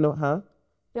relationship though? I know, huh?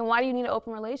 Then why do you need an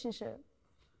open relationship?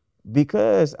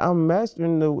 Because I'm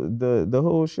mastering the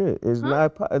whole shit.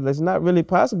 It's not really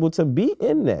possible to be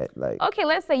in that. Like, okay,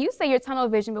 let's say you say you're tunnel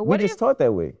vision, but what we just taught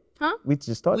that way. Huh? We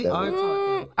just taught that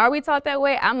way. Are we taught that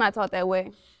way? I'm not taught that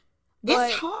way.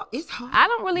 It's hard. I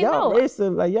don't really know.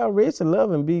 Y'all raised to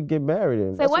love and get married.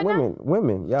 And say what women. Now?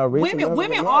 Women. Y'all raised to love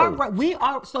women are. We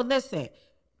are. So listen.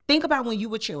 Think about when you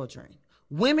were children.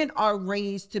 Women are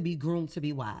raised to be groomed to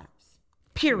be wives.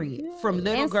 Period. Yeah. From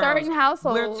little girls. In certain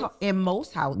households. In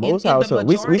most households. Most households.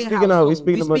 We speaking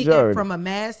the majority. From a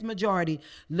mass majority.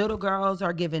 Little girls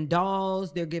are given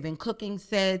dolls. They're given cooking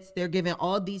sets. They're given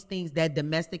all these things that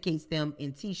domesticates them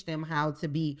and teach them how to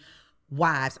be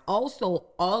wives. Also,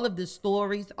 all of the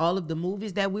stories, all of the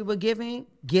movies that we were giving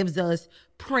gives us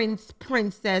prince,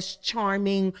 princess,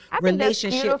 charming,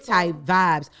 relationship type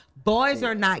vibes. Boys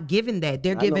are not given that.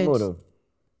 They're given. No more,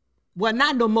 well,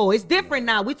 not no more. It's different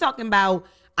now. We're talking about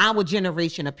our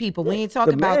generation of people. We ain't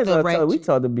talking about the right. We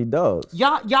taught to be dogs.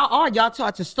 Y'all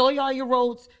taught to story all your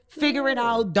roads, figure it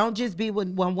out. Don't just be with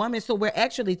one woman. So we're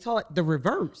actually taught the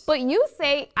reverse. But you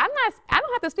say I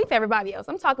don't have to speak for everybody else.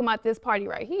 I'm talking about this party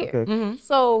right here. Okay. Mm-hmm.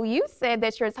 So you said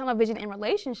that you're a tunnel vision in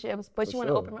relationships, but you want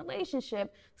an open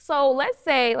relationship. So let's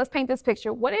paint this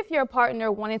picture. What if your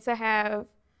partner wanted to have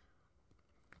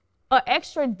an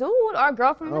extra dude or a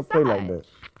girlfriend on the side? I don't play like that.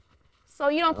 So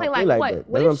you don't play like what? That's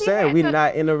what I'm saying. We're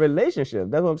not in a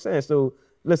relationship. That's what I'm saying. So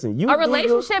listen, a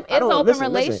relationship is an open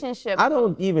relationship. I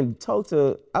would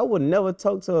never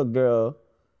talk to a girl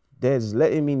that's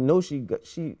letting me know she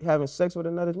having sex with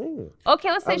another nigga. Okay,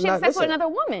 let's say I'm she has not- sex with listen, another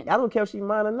woman. I don't care if she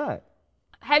mine or not.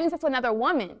 Having sex with another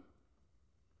woman.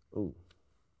 Ooh.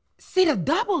 See, the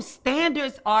double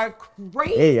standards are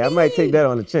crazy. Hey, I might take that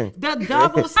on the chin. The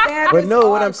double standards But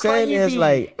no, what are I'm saying is crazy.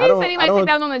 like He said he might take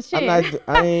that on the chin.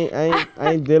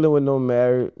 I ain't dealing with no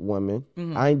married woman.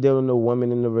 Mm-hmm. I ain't dealing with no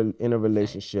woman in a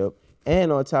relationship.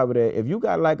 And on top of that, if you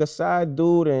got like a side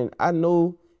dude and I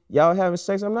know y'all having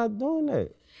sex, I'm not doing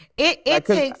that. It Like,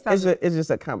 'cause takes it's just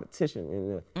a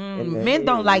competition. In the men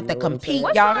don't head, like you to know what I'm compete. saying?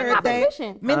 What's Y'all wrong with heard that?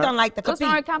 competition? Men don't like to What's wrong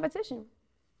compete. with competition?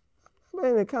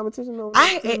 Man, the competition over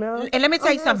And let me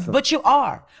tell you something. But you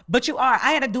are.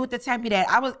 I had a dude to tell me that.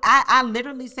 I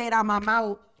literally said out my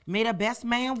mouth, may the best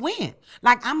man win.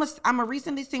 Like I'm a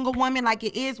recently single woman. Like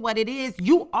it is what it is.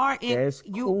 You are That's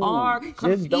you cool. are Just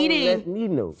competing don't let me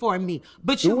know. for me.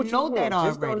 But Do you what know want. that already.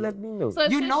 Just don't let me know. So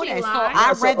You should know she that. So lie?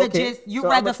 I'd So, rather okay, just you so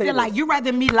rather I'ma tell feel you like this. you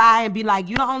rather me lie and be like,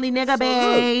 you the only nigga,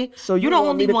 babe. Look, so you the want me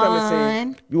only to come one.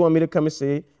 and say, you want me to come and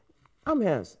say, I'm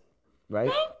handsome, right?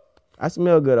 I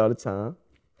smell good all the time.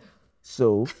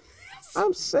 So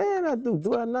I'm saying I do.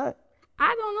 Do I not?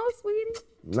 I don't know,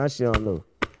 sweetie. Not sure I don't know.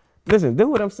 Listen, do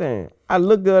what I'm saying. I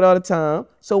look good all the time.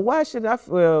 So why should I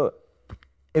feel,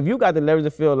 if you got the leverage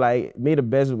to feel like me the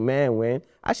best man win,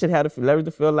 I should have the leverage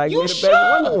to feel like You me the should.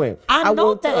 best woman win. I know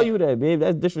won't tell that. you that, babe.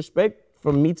 That's disrespect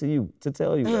from me to you to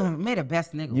tell you that. May the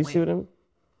best nigga You win. see what I mean?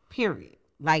 Period.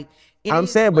 Like it I'm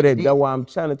is saying, what but it that's is. why I'm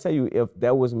trying to tell you. If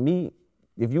that was me,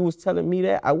 if you was telling me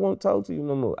that, I won't talk to you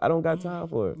no more. I don't got time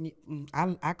for it.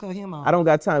 I cut him off. I don't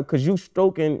got time because you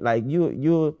stroking like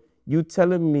you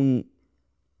telling me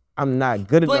I'm not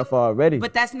good enough already.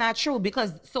 But that's not true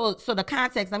because so the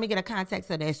context. Let me get a context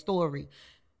of that story.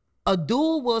 A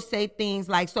dude will say things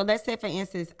like, so let's say for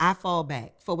instance, I fall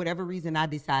back for whatever reason I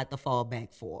decide to fall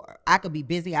back for. I could be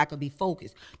busy, I could be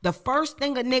focused. The first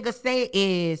thing a nigga say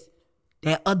is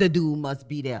that other dude must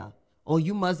be there. Or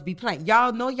you must be playing.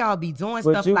 Y'all know y'all be doing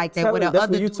But stuff you like that tell with him- the that's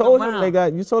other what you dude told him around. they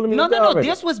got- you told him he No, was no, there no. already.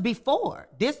 This was before.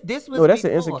 This was No, that's an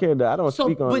before. insecure though. I don't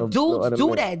speak on But no dudes other do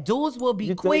man. that. Dudes will be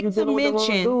You quick to dealing with the wrong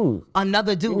mention dude.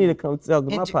 another dude. You need to come talk to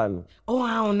my And- partner. Oh,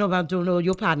 I don't know about doing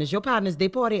your partners. Your partners, they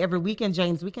party every weekend,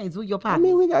 James. We can't do your I partners.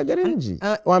 mean, we got good energy.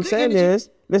 What I'm good saying energy. is,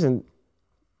 listen,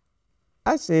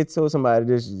 I told somebody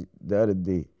this the other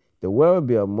day. The world would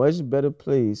be a much better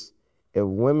place if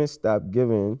women stopped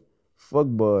giving fuck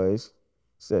boys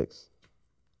sex.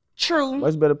 True.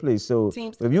 Much better place. So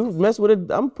Team if you mess with it, I'm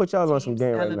gonna put y'all on some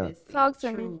game right now. Celibacy. Talk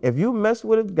to me. If you mess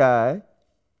with a guy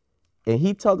and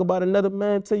he talk about another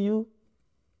man to you,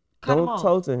 Cut him don't off.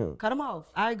 talk to him. Cut him off.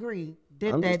 I agree.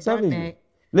 Did I'm that, just telling done you. that.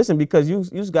 Listen, because you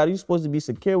supposed to be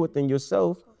secure within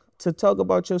yourself to talk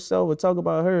about yourself or talk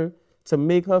about her to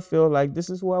make her feel like this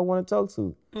is who I want to talk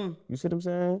to. You see what I'm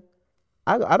saying?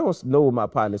 I don't know what my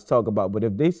partners talk about, but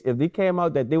if they came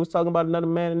out that they was talking about another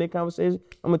man in their conversation,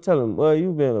 I'm gonna tell them, well,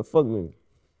 you been a fuck nigga.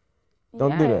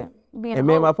 Don't do that. Being And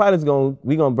me and my partners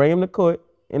we gonna bring him to court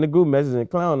in the group message and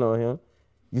clown on him.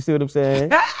 You see what I'm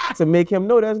saying? To make him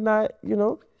know that's not,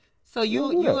 So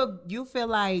you feel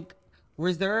like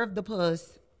reserve the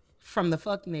puss from the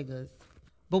fuck niggas.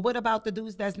 But what about the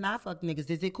dudes that's not fuck niggas?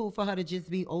 Is it cool for her to just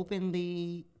be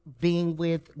openly being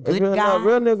with good If you're guys? not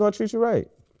real nigga gonna treat you right.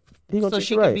 He gonna So treat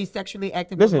she you could right. be sexually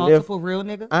active Listen, with multiple real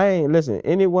niggas? Listen,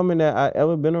 any woman that I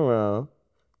ever been around,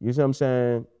 you see what I'm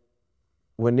saying?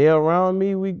 When they're around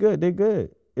me, we good. They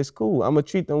good. It's cool. I'm gonna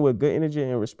treat them with good energy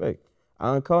and respect.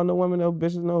 I don't call no women no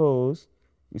bitches, no hoes.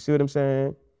 You see what I'm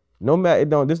saying? No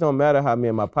matter, this don't matter how me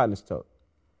and my partners talk.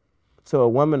 To a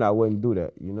woman, I wouldn't do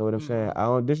that. You know what I'm saying? I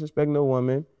don't disrespect no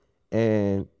woman.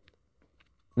 And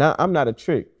now I'm not a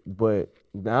trick, but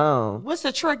now What's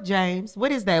a trick, James?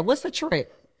 What is that? What's a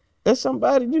trick? it's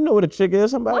somebody, you know what a trick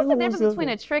is. Somebody What's the who difference feels between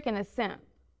like a trick and a simp?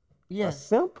 Yeah. a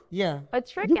simp? Yeah. A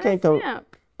trick You and can't a come-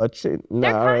 simp. A trick? They're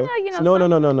Nah, all right. kinda,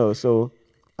 No. So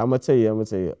I'm gonna tell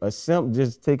you. A simp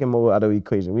just take him over out of the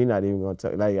equation. We not even gonna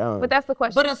talk. Like, I don't. But that's the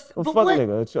question. But a but fuck what?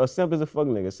 nigga. A simp is a fuck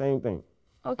nigga. Same thing.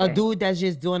 okay. A dude that's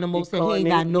just doing the most and he ain't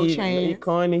got no He chance.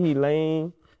 corny. He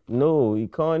lame. No, he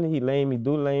corny. He lame. He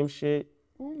do lame shit.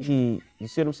 You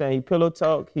see what I'm saying? He pillow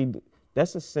talk.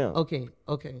 That's a simp. Okay.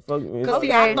 Fuck me. Cause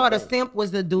see, I thought a simp was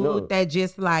the dude No. that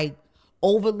just like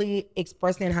overly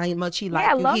expressing how much he Yeah, like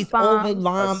you. love He's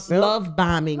bombs. love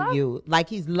bombing you. Like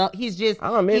he's just I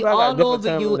don't know, maybe he I got all different over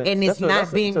terms you, than- and it's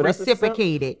not being so that's a simp?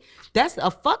 reciprocated. That's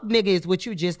a fuck nigga is what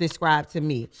you just described to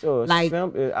me. So like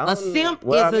simp is, a simp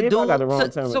well, is I mean, a if I got the dude. wrong So,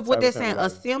 term, so what they're term, saying, a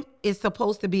like- simp is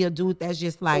supposed to be a dude that's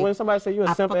just like. So when somebody say you a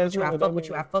I simp fuck ass with you, I nigga, fuck that with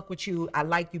you, mean- I fuck with you, I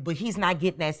like you, but he's not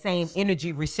getting that same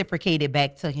energy reciprocated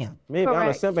back to him. Maybe I'm a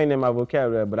Correct. simp ain't in my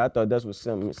vocabulary, but I thought that's what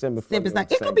simp Simp is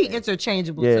like, it could be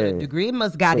interchangeable to Yeah. a degree. It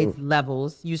must got So- its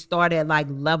levels. You start at like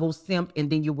level simp and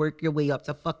then you work your way up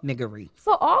to fuck niggery.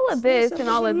 So all of this and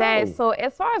all of that. low. So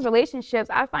as far as relationships,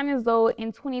 I find as though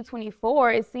in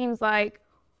 2024, it seems like,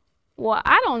 well,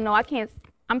 I don't know. I can't.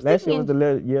 I'm Last speaking year was in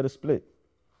the year of the split.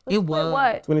 It was.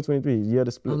 what? 2023 is year of the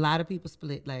A split. lot of people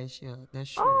split last year.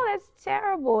 That's true. Oh, that's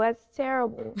terrible. That's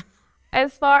terrible.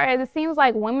 As far as it seems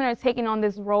like women are taking on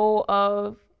this role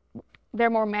of they're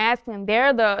more masculine.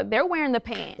 They're wearing the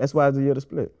pants. That's why it's the year of the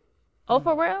split. Oh,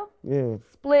 for real? Yeah,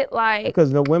 Split like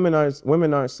because the women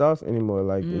aren't soft anymore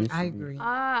like they used I to be. agree.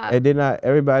 And they're not.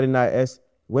 Everybody not as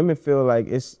women feel like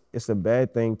it's a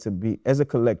bad thing to be as a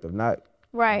collective, not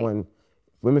right. when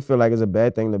women feel like it's a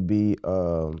bad thing to be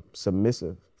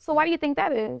submissive. So why do you think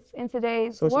that is in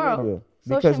today's Social world? media.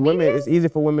 Social Because women, media? it's easy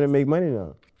for women to make money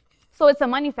now, So it's a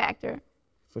money factor.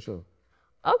 for sure.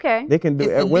 Okay. They can do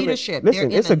It's it. the Women, leadership. listen, They're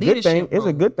in it's a a good thing. leadership It's a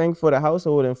role. good thing for the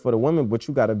household and for the woman, but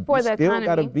you gotta For you the still gotta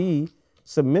economy. be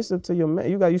submissive to your man.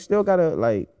 You still gotta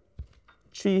like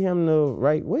treat him the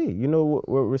right way. You know,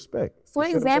 with respect. So You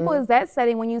an see what I'm example saying? is that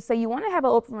setting when you say you want to have an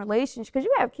open relationship, because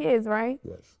you have kids, right?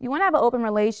 Yes. You want to have an open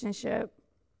relationship,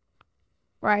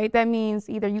 right? That means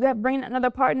either you have bring another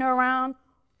partner around.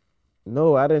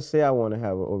 No, I didn't say I want to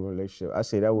have an open relationship. I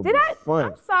said that would Did be I? fun.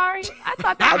 I'm sorry. I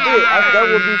thought I that. did. That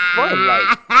would be fun.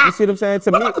 Like, you see what I'm saying?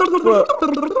 To me,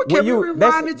 Can we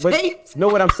rewind the but, tapes? know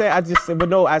what I'm saying? I just said, but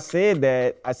no, I said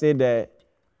that. I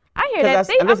hear that.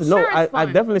 Because I'm listen, sure no, it's I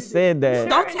fun. definitely said that.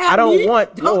 Don't tell I don't me.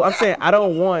 want. Don't No, I'm tell saying I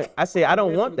don't want. I say I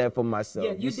don't want that for myself.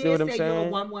 Yeah, you you see did what I'm say you're a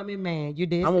saying? one-woman man. You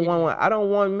did I'm a say one. I don't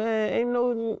want man. Ain't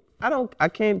no. I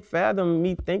can't fathom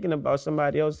me thinking about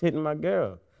somebody else hitting my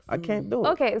girl. I can't do it.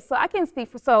 Okay, so I can speak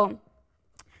for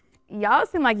y'all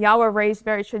seem like y'all were raised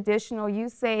very traditional. You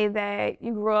say that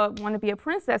you grew up want to be a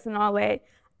princess and all that.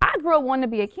 I grew up wanting to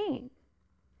be a king.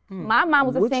 My mom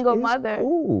was a Which single is mother.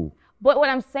 Cool. But what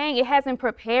I'm saying, it hasn't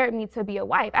prepared me to be a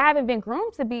wife. I haven't been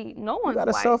groomed to be no You one's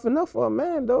gotta wife. soften up for a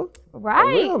man though. Right. A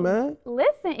real man.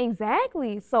 Listen,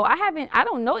 exactly. So I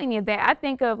don't know any of that. I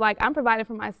think of like I'm providing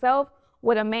for myself.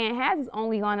 What a man has is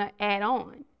only gonna add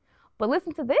on. But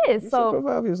listen to this. You should So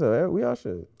provide for yourself. We all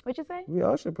should. what you say? We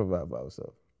all should provide for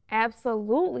ourselves.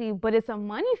 Absolutely. But it's a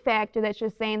money factor that you're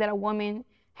saying that a woman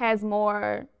has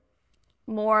more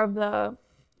of the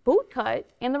boot cut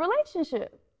in the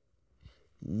relationship.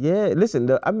 Yeah, listen.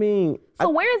 So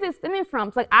where is it stemming from?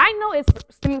 So, like I know it's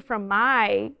stemming from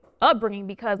my upbringing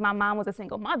because my mom was a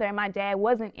single mother and my dad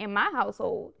wasn't in my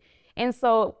household. And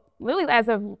so literally as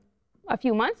of a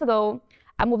few months ago,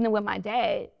 I moved in with my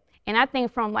dad. And I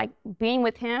think from like being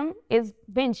with him, it's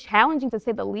been challenging to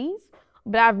say the least,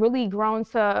 but I've really grown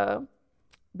to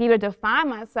be able to define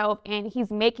myself and he's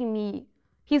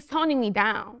toning me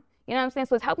down. You know what I'm saying?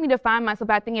 So it's helped me define myself,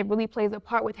 but I think it really plays a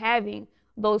part with having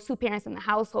those two parents in the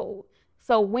household.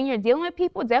 So when you're dealing with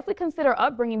people, definitely consider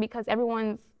upbringing because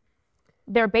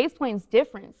their base point is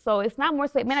different. So it's not more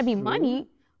so it may not be money.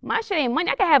 My shit ain't money.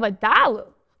 I could have $1.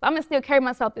 But I'm gonna still carry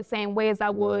myself the same way as I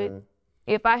would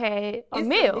if I had a it's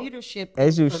meal. a leadership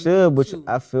As you thing for should, me, but too.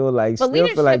 I feel like But still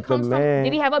leadership feel like the comes man. from,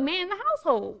 did he have a man in the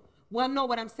household? Well, no,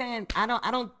 what I'm saying,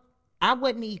 I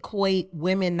wouldn't equate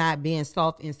women not being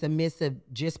soft and submissive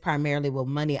just primarily with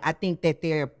money. I think that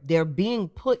they're being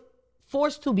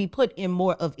forced to be put in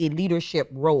more of a leadership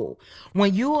role.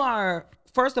 When you are,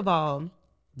 first of all,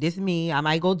 this is me, I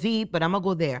might go deep, but I'm gonna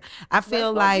go there. I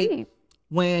feel go like deep.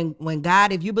 when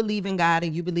God, if you believe in God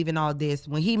and you believe in all this,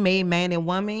 when he made man and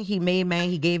woman, he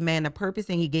gave man a purpose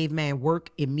and he gave man work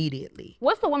immediately.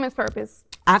 What's the woman's purpose?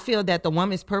 I feel that the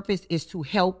woman's purpose is to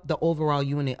help the overall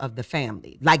unit of the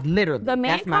family. Like literally, The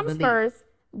man that's my comes belief. first.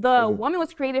 The woman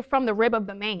was created from the rib of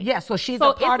the man. Yeah, so she's So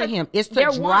a part of him. It's to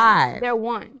they're drive. One. They're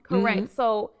one, correct.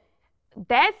 So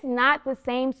that's not the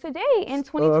same today in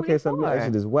 2024. Oh, okay, so let me ask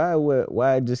you this: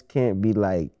 why it just can't be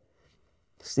like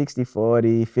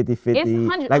 60-40, 50-50? It's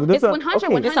 100. Like, It's 100,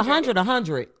 okay, It's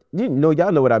 100.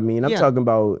 y'all know what I mean. I'm Yeah. talking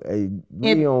about. We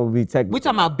And don't be technical. We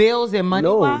talking about bills and money.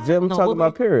 No, wise? I'm talking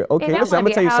about period. Okay, Hey, that listen, I'm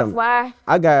might gonna be tell a you something.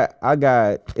 housewife. I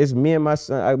got. It's me and my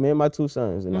son. Me and my two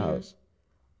sons in the house.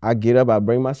 I get up. I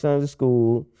bring my sons to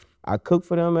school. I cook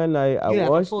for them at night. I You have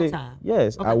a washed full it. time?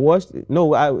 Yes, Okay. I washed it.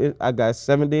 No, I got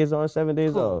 7 days on, 7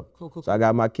 days off. Cool. So I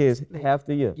got my kids half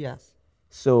the year. Yes.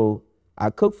 So I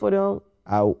cook for them.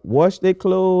 I wash their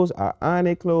clothes. I iron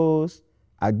their clothes.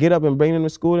 I get up and bring them to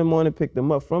school in the morning, pick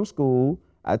them up from school.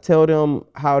 I tell them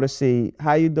how to say,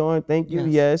 how you doing? Thank you,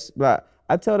 yes. But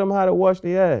I tell them how to wash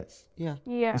their ass. Yeah.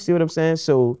 Yeah. You see what I'm saying?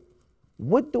 So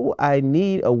what do I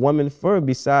need a woman for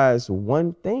besides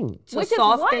one thing? To Which is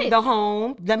soften what? the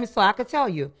home. So I could tell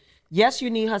you. Yes, you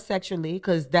need her sexually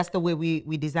because that's the way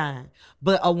we design.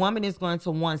 But a woman is going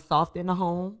to, one, soften the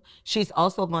home. She's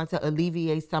also going to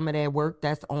alleviate some of that work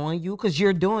that's on you because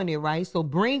you're doing it, right? So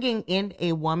bringing in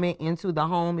a woman into the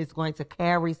home is going to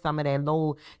carry some of that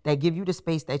load that give you the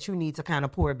space that you need to kind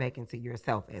of pour back into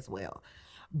yourself as well.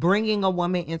 Bringing a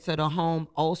woman into the home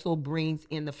also brings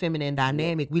in the feminine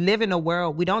dynamic. We live in a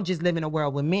world, we don't just live in a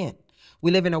world with men. We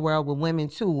live in a world with women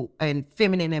too, and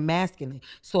feminine and masculine.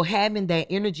 So having that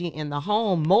energy in the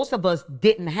home, most of us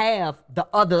didn't have the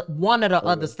other one or the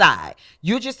other side.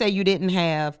 You just say you didn't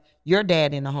have your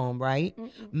dad in the home, right?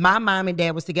 My mom and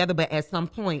dad was together, but at some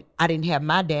point I didn't have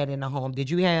my dad in the home. Did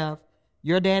you have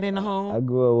your dad in the home? I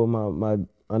grew up with my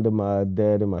under my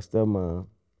dad and my stepmom.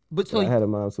 But So I had a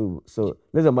mom too. So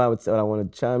listen, mom, I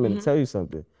want to chime in and tell you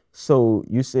something. So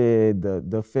you said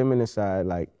the feminine side,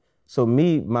 like, so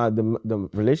me, the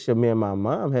relationship me and my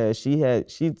mom had, she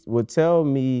would tell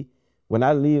me when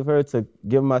I leave her to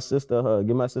give my sister a hug,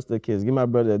 give my sister a kiss, give my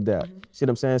brother a dap. See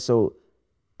what I'm saying? So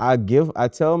I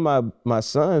tell my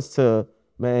sons to,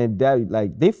 man, dad,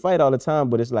 like they fight all the time,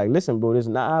 but it's like, listen, bro, this is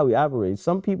not how we operate.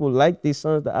 Some people like these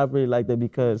sons to operate like that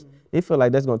because they feel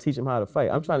like that's gonna teach them how to fight.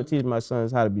 I'm trying to teach my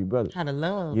sons how to be brothers. How to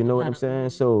love. You know what I'm saying?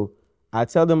 So I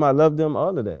tell them I love them,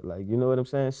 all of that. Like, you know what I'm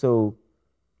saying? So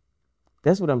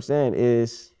that's what I'm saying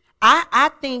is. I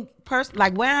think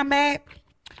like where I'm at,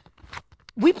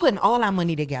 we putting all our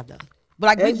money together.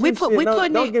 But like we putting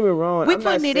don't it. get me wrong. We I'm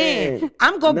putting not it in. saying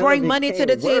I'm gonna none bring of it money to can't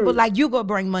the table, work. like you gonna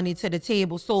bring money to the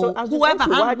table. So I just whoever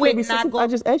asked you, why I'm it can't with, be not simple? go. I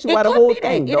just asked you It why the could whole be that.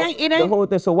 thing. It ain't. The whole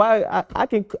thing. So why I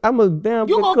can, I'm a damn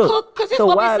You good gonna cook. cook? Cause it's So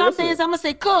gonna why, be some listen, days I'm gonna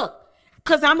say cook.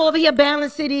 Cause I'm over here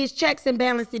balancing these checks and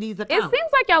balancing these It accounts.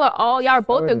 seems like y'all are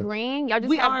both Already. agreeing. Y'all just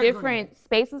We have are different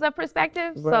spaces of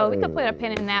perspective. So we could put a Right.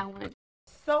 pin in that one.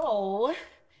 So,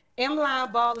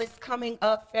 M-Line Ball is coming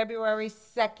up February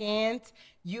 2nd.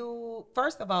 You,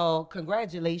 first of all,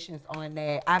 congratulations on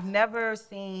that. I've never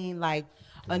seen like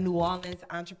a New Orleans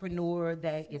entrepreneur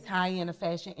that is high in the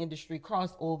fashion industry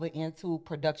cross over into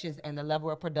productions and the level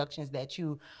of productions that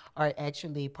you are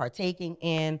actually partaking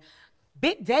in.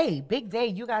 Big day, big day.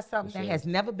 You got something that has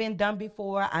never been done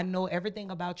before. I know everything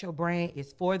about your brand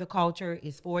is for the culture,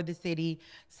 is for the city.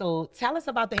 So tell us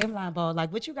about the M-Line Ball.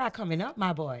 Like what you got coming up,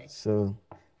 my boy? So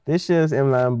this year's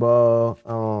M-Line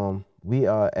Ball, we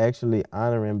are actually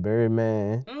honoring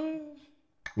Birdman.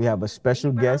 We have a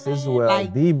special guest as well,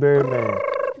 like, the Birdman.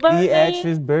 Birdman. The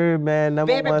actress Birdman,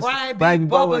 number Baby one. Brian Brian Big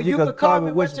Bubba, you could call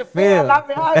me what you feel. I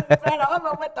mean, I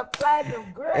am with the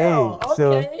platinum girl. Hey,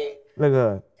 so Okay. look at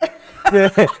her.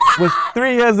 Was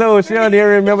 3 years old. She don't even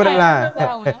remember the line.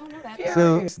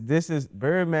 So this is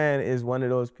Birdman is one of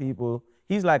those people.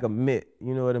 He's like a myth.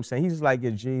 You know what I'm saying? He's like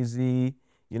your Jay-Z,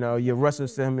 you know, your Russell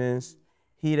Simmons.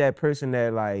 He that person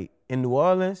that like in New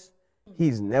Orleans,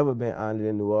 he's never been honored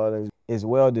in New Orleans. Is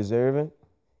well deserving.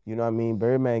 You know what I mean?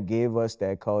 Birdman gave us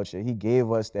that culture. He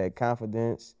gave us that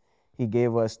confidence. He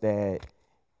gave us that,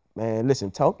 man, listen,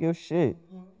 talk your shit.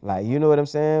 Like, you know what I'm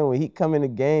saying? When he come in the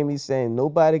game, he's saying,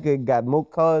 nobody could got more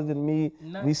cars than me.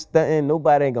 No. We stunting.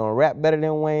 Nobody ain't gonna rap better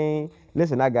than Wayne.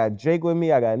 Listen, I got Drake with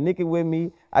me. I got Nicki with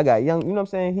me. I got Young, you know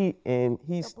what I'm saying?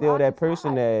 He's still that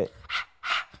person that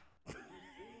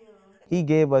he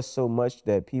gave us so much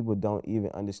that people don't even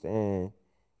understand.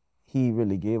 He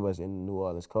really gave us in New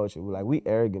Orleans culture. Like, we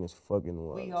arrogant as fucking New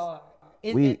Orleans. We are.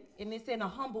 And it's in a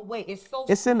humble way. It's so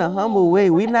It's in a smooth. humble way.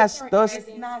 We not stuck.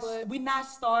 We not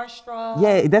starstruck.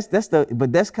 Yeah,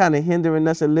 but that's kind of hindering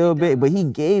us a little bit. But he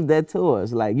gave that to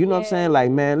us. Like, you know what I'm saying? Like,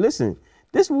 man, listen,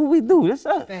 this is what we do. This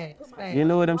us. Facts. You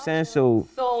know what I'm saying? So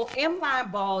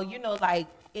M-Line Ball, you know, like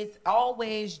it's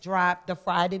always dropped the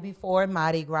Friday before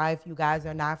Mardi Gras. If you guys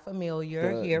are not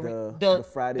familiar, the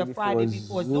Friday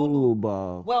before Zulu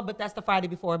Ball. Well, but that's the Friday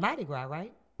before Mardi Gras,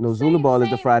 right? No, Zulu Ball is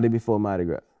the Friday before Mardi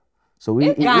Gras. So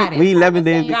we Got it. 11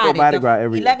 days before Got it. Mardi Gras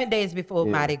every year. 11 days before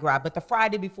Mardi Gras, but the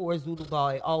Friday before Zulu Ball,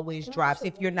 it always drops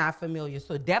if you're not familiar.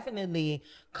 So definitely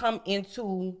come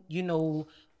into, you know,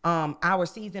 our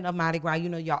season of Mardi Gras, you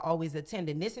know, y'all always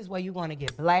attending. This is where you're going to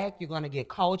get black, you're going to get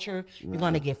culture, you're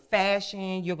going to get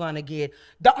fashion, you're going to get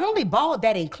the only ball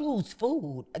that includes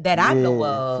food that I know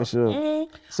of. For sure.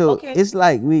 So it's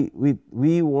like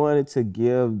we wanted to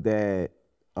give that,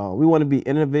 we want to be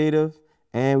innovative,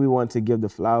 and we want to give the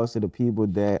flowers to the people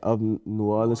that of New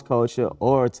Orleans culture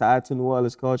or tied to New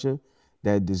Orleans culture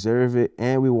that deserve it,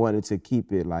 and we wanted to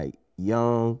keep it like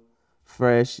young,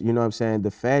 fresh, you know what I'm saying?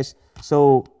 The fashion.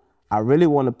 So I really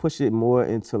want to push it more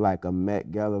into like a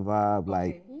Met Gala vibe.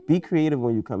 Like, be creative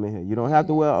when you come in here. You don't have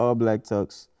to wear all black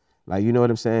tux. Like, you know what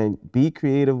I'm saying? Be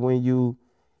creative when you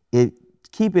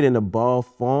keep it in a ball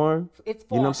form. It's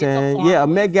you know what I'm saying? Yeah, a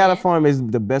Met Gala form is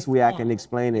the best way I can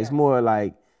explain it. It's more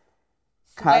like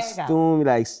costume,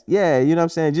 like, yeah, you know what I'm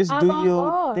saying? Just do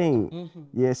your thing.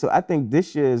 Yeah, so I think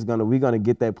this year we're gonna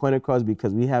get that point across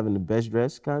because we having the best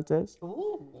dress contest.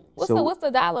 Ooh. What's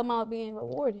the dollar amount being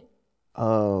rewarded?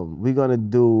 We're gonna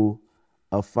do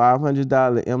a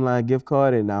 $500 M-Line gift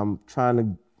card, and I'm trying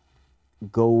to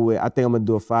go with, I think I'm gonna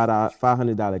do a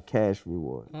 $500 cash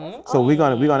reward. So we're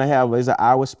gonna have, it's an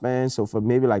hour span. So for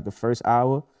maybe like the first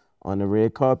hour on the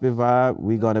red carpet vibe,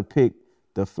 we're gonna pick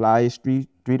the flyest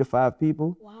 3 to 5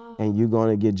 people, and you're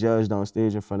gonna get judged on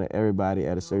stage in front of everybody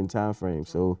at a certain time frame.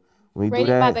 So when we do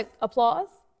that, by the applause.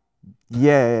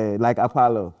 Yeah, like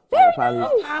Apollo.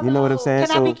 You know what I'm saying?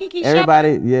 Can I be Kiki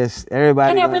everybody, Shepherd? yes,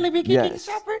 everybody. Can I really be Kiki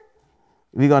Shepherd?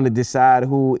 We're gonna decide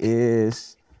who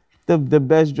is the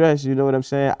best dressed. You know what I'm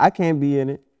saying? I can't be in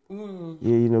it. Yeah,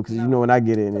 you know, because you know when I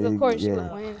get in it. Of course, yeah.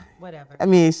 you win. Whatever. I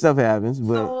mean, stuff happens,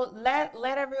 but so let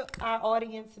our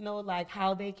audience know like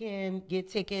how they can get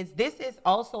tickets. This is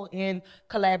also in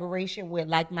collaboration with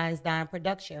Like Minds Dine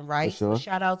Production, right? Sure. So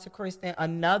shout out to Kristen,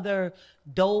 another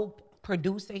dope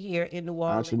producer here in New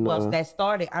Orleans. Well, that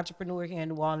started entrepreneur here in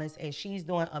New Orleans, and she's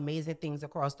doing amazing things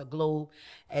across the globe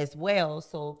as well.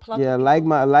 So yeah, Like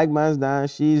Minds Dine,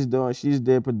 she's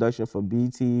did production for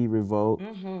BT Revolt. You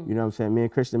know what I'm saying? Me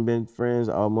and Kristen been friends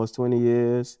almost 20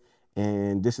 years.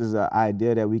 And this is an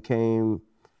idea that we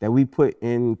put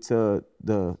into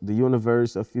the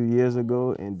universe a few years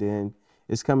ago, and then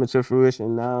it's coming to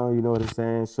fruition now, you know what I'm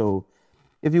saying? So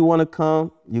if you want to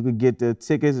come, you could get the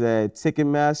tickets at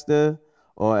Ticketmaster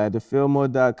or at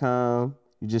thefillmore.com.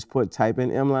 You just type in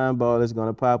M-Line Ball, it's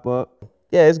gonna pop up.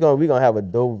 Yeah, we're gonna have a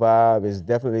dope vibe. It's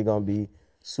definitely gonna be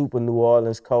super New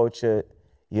Orleans culture.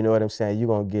 You know what I'm saying? You're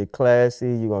gonna get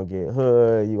classy, you're gonna get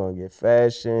hood, you're gonna get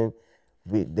fashion.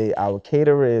 Our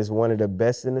caterer is one of the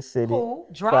best in the city.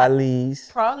 Pralees.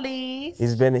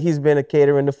 He's been a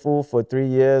catering the food for 3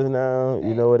 years now.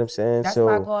 You know what I'm saying? That's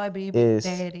my boy, baby,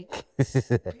 daddy.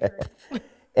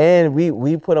 And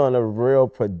we put on a real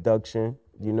production.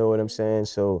 You know what I'm saying?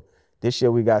 So this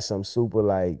year we got some super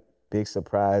like big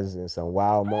surprises and some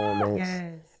wild moments.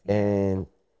 Yes. And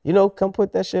you know, come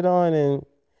put that shit on and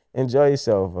enjoy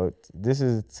yourself. This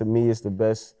is, to me, it's the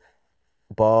best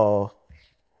ball.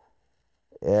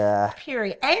 Yeah.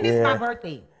 Period. And it's my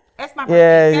birthday. That's my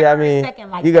birthday. Yeah. I mean, 2nd,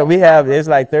 like it's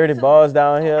like 30 balls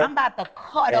down here. I'm about to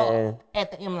cut up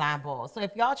at the M-Line Ball. So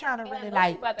if y'all trying to really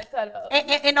like, about to cut up.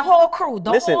 And the whole crew,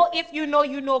 whole if you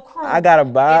know crew. I got a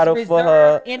bottle for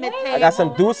her. I got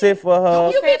some Douce for her.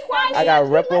 You be quiet. I got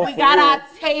Repo. We got our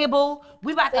table.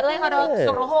 We about to cut up.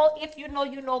 So the whole if you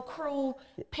know crew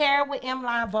paired with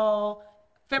M-Line Ball.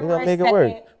 February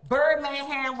 2nd, Birdman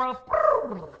Hand Rough.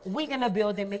 We in the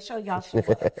building. Make sure y'all show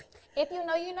up. If you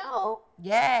know, you know.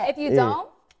 Yeah. If you don't,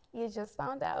 you just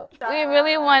found out. We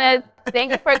really want to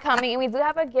thank you for coming, and we do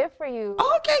have a gift for you.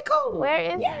 Okay, cool. Where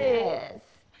is it?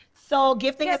 So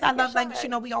gifting is our love language. You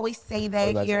know, we always say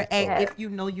that here at If You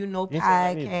Know, You Know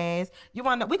podcast.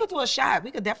 We could do a shot.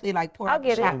 We could definitely like pour out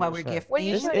a shot while we're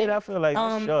gifting. I feel like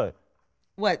it's short.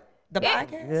 What? The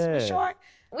podcast? Yeah. Short?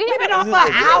 We've been on for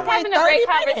an hour and 30 having a great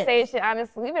minutes. conversation,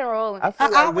 honestly. We've been rolling. An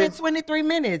hour and 23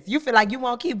 minutes. You feel like you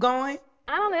won't keep going?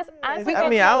 I don't know. I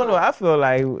don't know. I feel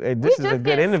like this is a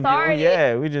good interview. Started.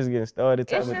 Yeah, we just getting started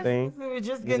type of thing. We're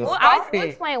just getting started. started. I'll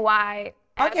explain why.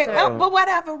 Okay, but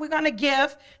whatever. We're going to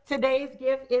give. Today's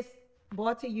gift is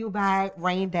brought to you by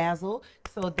Rain Dazzle.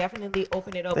 So definitely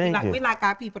open it up. We like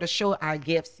our people to show our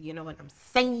gifts. You know what I'm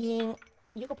saying?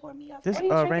 You can pour me up. This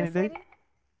rainy day?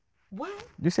 What?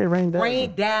 You say Rain Dazzle?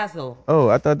 Rain Dazzle. Oh,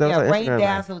 I thought that was Rain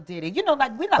Dazzle did it. You know,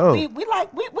 like we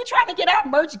trying to get our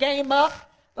merch game up.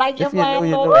 Like your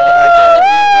man, Mardi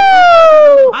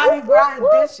Gras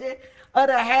edition of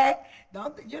the hat.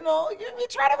 Don't we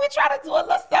try to do a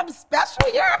little something special?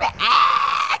 You know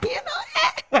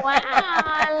that? Wow,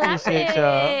 I appreciate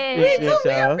y'all. We Appreciate do.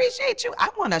 We y'all. appreciate you. I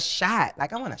want a shot.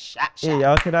 Like, I want a shot. Yeah,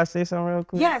 y'all, could I say something real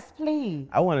quick? Yes, please.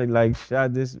 I want to like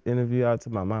shout this interview out to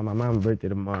my mom. My mom's birthday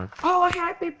tomorrow. Oh,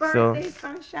 happy birthday,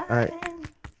 Sunshine.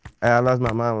 I lost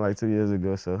my mom like 2 years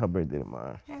ago, so her birthday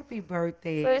tomorrow. Happy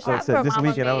birthday. So So this Mama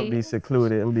weekend I'm gonna be Maze.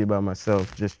 secluded. I'm gonna be by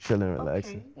myself, just chilling,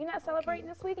 relaxing. You not celebrating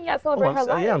this weekend? You gotta celebrate her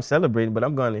life. Yeah, I'm celebrating, but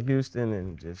I'm going to Houston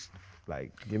and just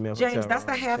like give me a hotel James, that's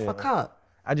the room, half a chill. cup.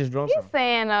 I just drunk He's some.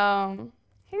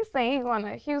 saying he's going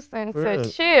to Houston For to real.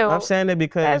 chill. I'm saying that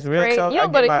because That's real great. talk. You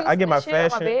don't go to I get my Houston to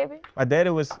chill, my fashion. baby. My daddy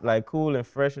was like cool and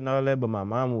fresh and all that, but my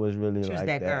mama was really Choose like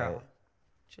that girl.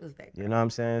 Choose that girl. You know what I'm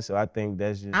saying? So I think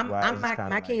that's just why it's my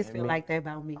kinda kids like feel me. like that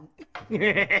about me.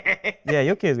 Yeah,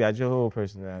 your kids got your whole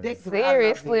personality.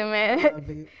 Seriously, man.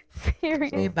 They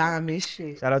Seriously. buying me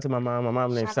shit. Shout out to my mom. My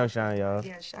mom named Shout out Sunshine, y'all.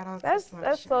 Yeah, shout out That's to so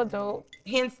Sunshine. dope.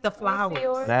 Hence the flowers.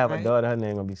 yours? And I have a right? daughter. Her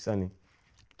name gonna be Sunny.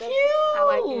 Cute. I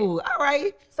like it. All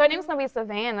right. So her name's gonna be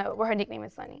Savannah, where her nickname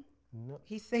is Sunny.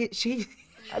 He said she.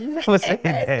 I never said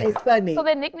that. It's Sunny. So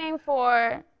the nickname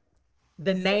for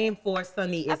The name for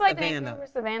Sunny I is feel like the nickname Savannah. for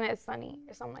Savannah is Sunny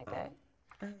or something like that.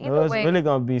 No, Either it's way, really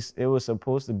gonna be. It was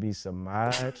supposed to be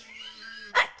Samaj,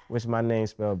 which my name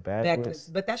spelled backwards.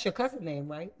 But that's your cousin name,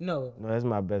 right? No. No, that's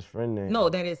my best friend name. No,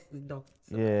 that is no.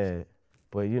 Yeah,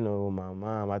 but you know, my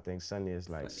mom, I think Sunny is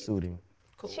like suiting.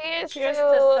 cheers, Cheers to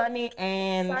to Sunny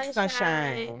and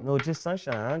Sunshine. No, just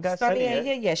Sunshine. I ain't got Sunny Sunny ain't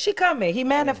yet. here yet. She coming. He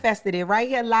manifested it right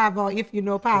here live on If You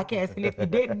Know Podcast. And if you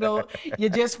didn't know, you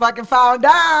just fucking found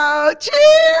out.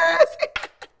 Cheers.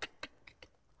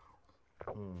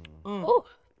 Ooh.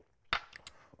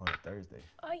 On Thursday.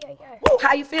 Oh yeah, yeah. Woo,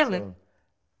 how you feeling?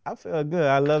 I feel good.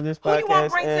 I love this Who podcast. you want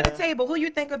to bring to the and table? Who you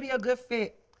think would be a good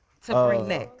fit to bring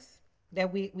next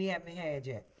that we haven't had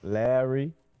yet?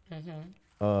 Larry.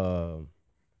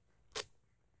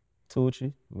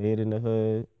 Tucci, Made in the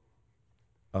Hood.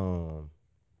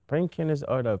 Bring Kenneth's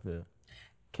art up here.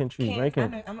 Ken Tree, bring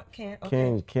Ken.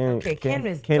 Ken. Ken, Ken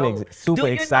is Ken dope. super Do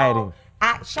you exciting.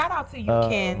 know, shout out to you,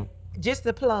 Ken. Just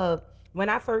to plug, when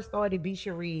I first started B.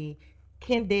 Cherie,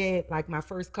 Ken did like my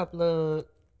first couple of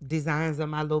designs of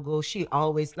my logo. She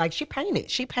always she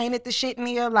painted. She painted the shit in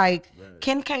here. Like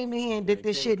Ken came in here and did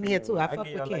this shit in here too. I fuck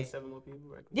with Ken. Like 7 more people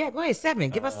right Yeah, go ahead, 7.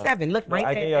 Give us 7. Look right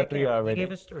I there. gave y'all 3 already.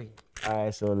 Give us 3. All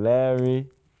right, so Larry,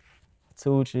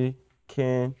 Tucci,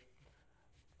 Ken,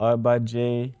 Art by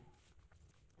J,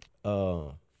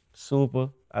 Super.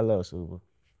 I love Super.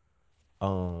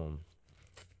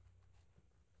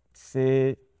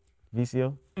 Sid,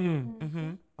 VCO.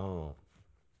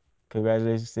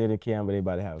 Congratulations, Sid and Cam, but they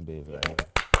about to have a baby. Right?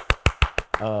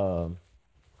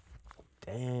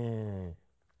 Damn.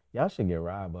 Y'all should get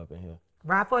Rob up in here.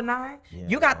 Ride for 9? Yeah.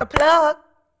 You got the plug.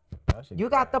 Y'all should You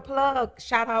get got the plug.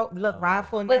 Shout out. Look, Ride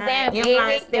for 9. Was that baby?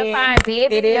 Inline You're fine,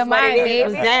 baby. It is You're what mine, it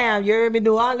is. baby. Damn, you heard me?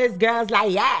 New Orleans girls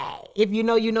like, yeah. If you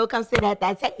know, come sit at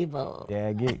that table.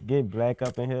 Yeah, get Black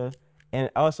up in here. And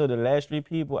also the last 3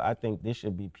 people, I think this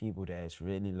should be people that's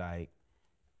really like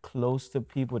close to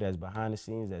people that's behind the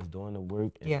scenes, that's doing the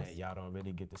work and Yes. that y'all don't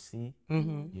really get to see.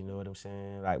 You know what I'm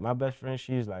saying? Like my best friend,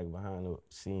 she's like behind the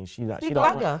scenes. She don't.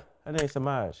 like her. Her name's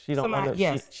Samaj. She don't. Samaj,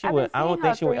 yes. She I've would. been I don't seeing think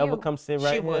her she would through ever you. come sit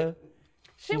right She would. here.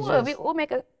 She would. We'll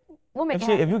make it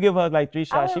If you give her like 3 I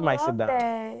shots, would she might sit love down.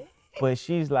 that. But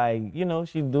she's like,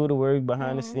 she do the work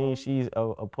behind the scenes. She's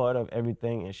a part of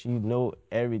everything, and she know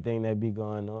everything that be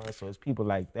going on. So it's people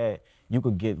like that you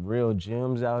could get real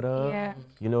gems out of. Yeah.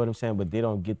 You know what I'm saying? But they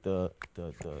don't get the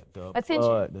Attention.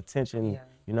 applaud, the attention. Yeah.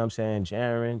 You know what I'm saying?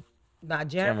 Jaren. Nah,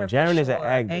 Jaren. Jaren is an sure.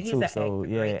 actor And he's too. an So actor,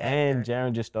 yeah, great and actor.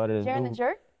 Jaren just started a Jaren new. the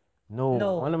Jerk? No,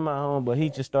 one of my own, but he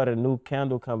just started a new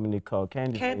candle company called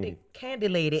Candy Lady. Candy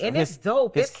Lady. And His- it's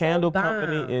dope. His It's candle so bomb.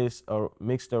 company is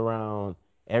mixed around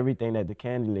everything that the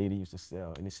Candy Lady used to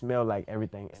sell, and it smelled like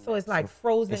everything. in So that. it's like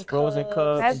frozen it's frozen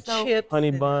cups, That's and dope. chips, honey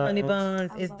and buns. honey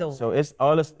buns. It's love dope. So it's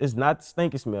all this. It's not the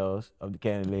stinky smells of the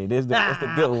Candy Lady. It's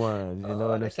the good ones. You know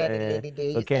what the I'm Candy saying? Lady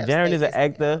did So used to have Jaren is an stinky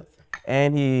actor,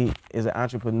 and he is an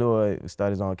entrepreneur. Who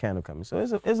started his own candle company.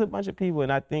 So it's a bunch of people,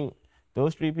 and I think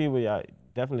those 3 people, y'all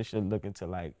definitely should look into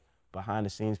like behind the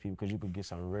scenes people, because you could get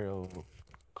some real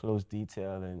close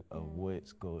detailing of what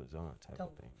goes on type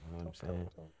of thing. You know what I'm saying?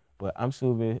 But I'm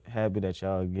super happy that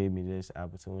y'all gave me this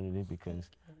opportunity because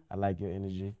I like your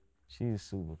energy. She's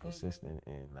super consistent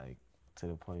and like to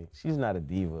the point. She's not a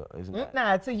diva. It's not.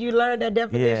 Nah, till you learn that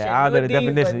definition. Yeah, I No know the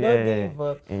diva, definition. no Yeah,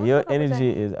 diva. and your energy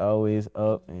is always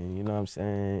up, and you know what I'm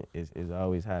saying? Is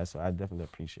always high. So I definitely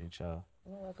appreciate y'all.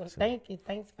 You're welcome. Thank you.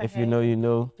 Thanks for If you know, you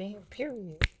know. having me.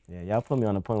 Period. Yeah, y'all put me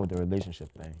on the point with the relationship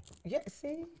thing. Yeah,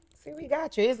 see, we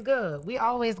got you. It's good. We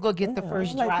always go get the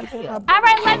first drop here. All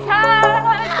right, let's hug.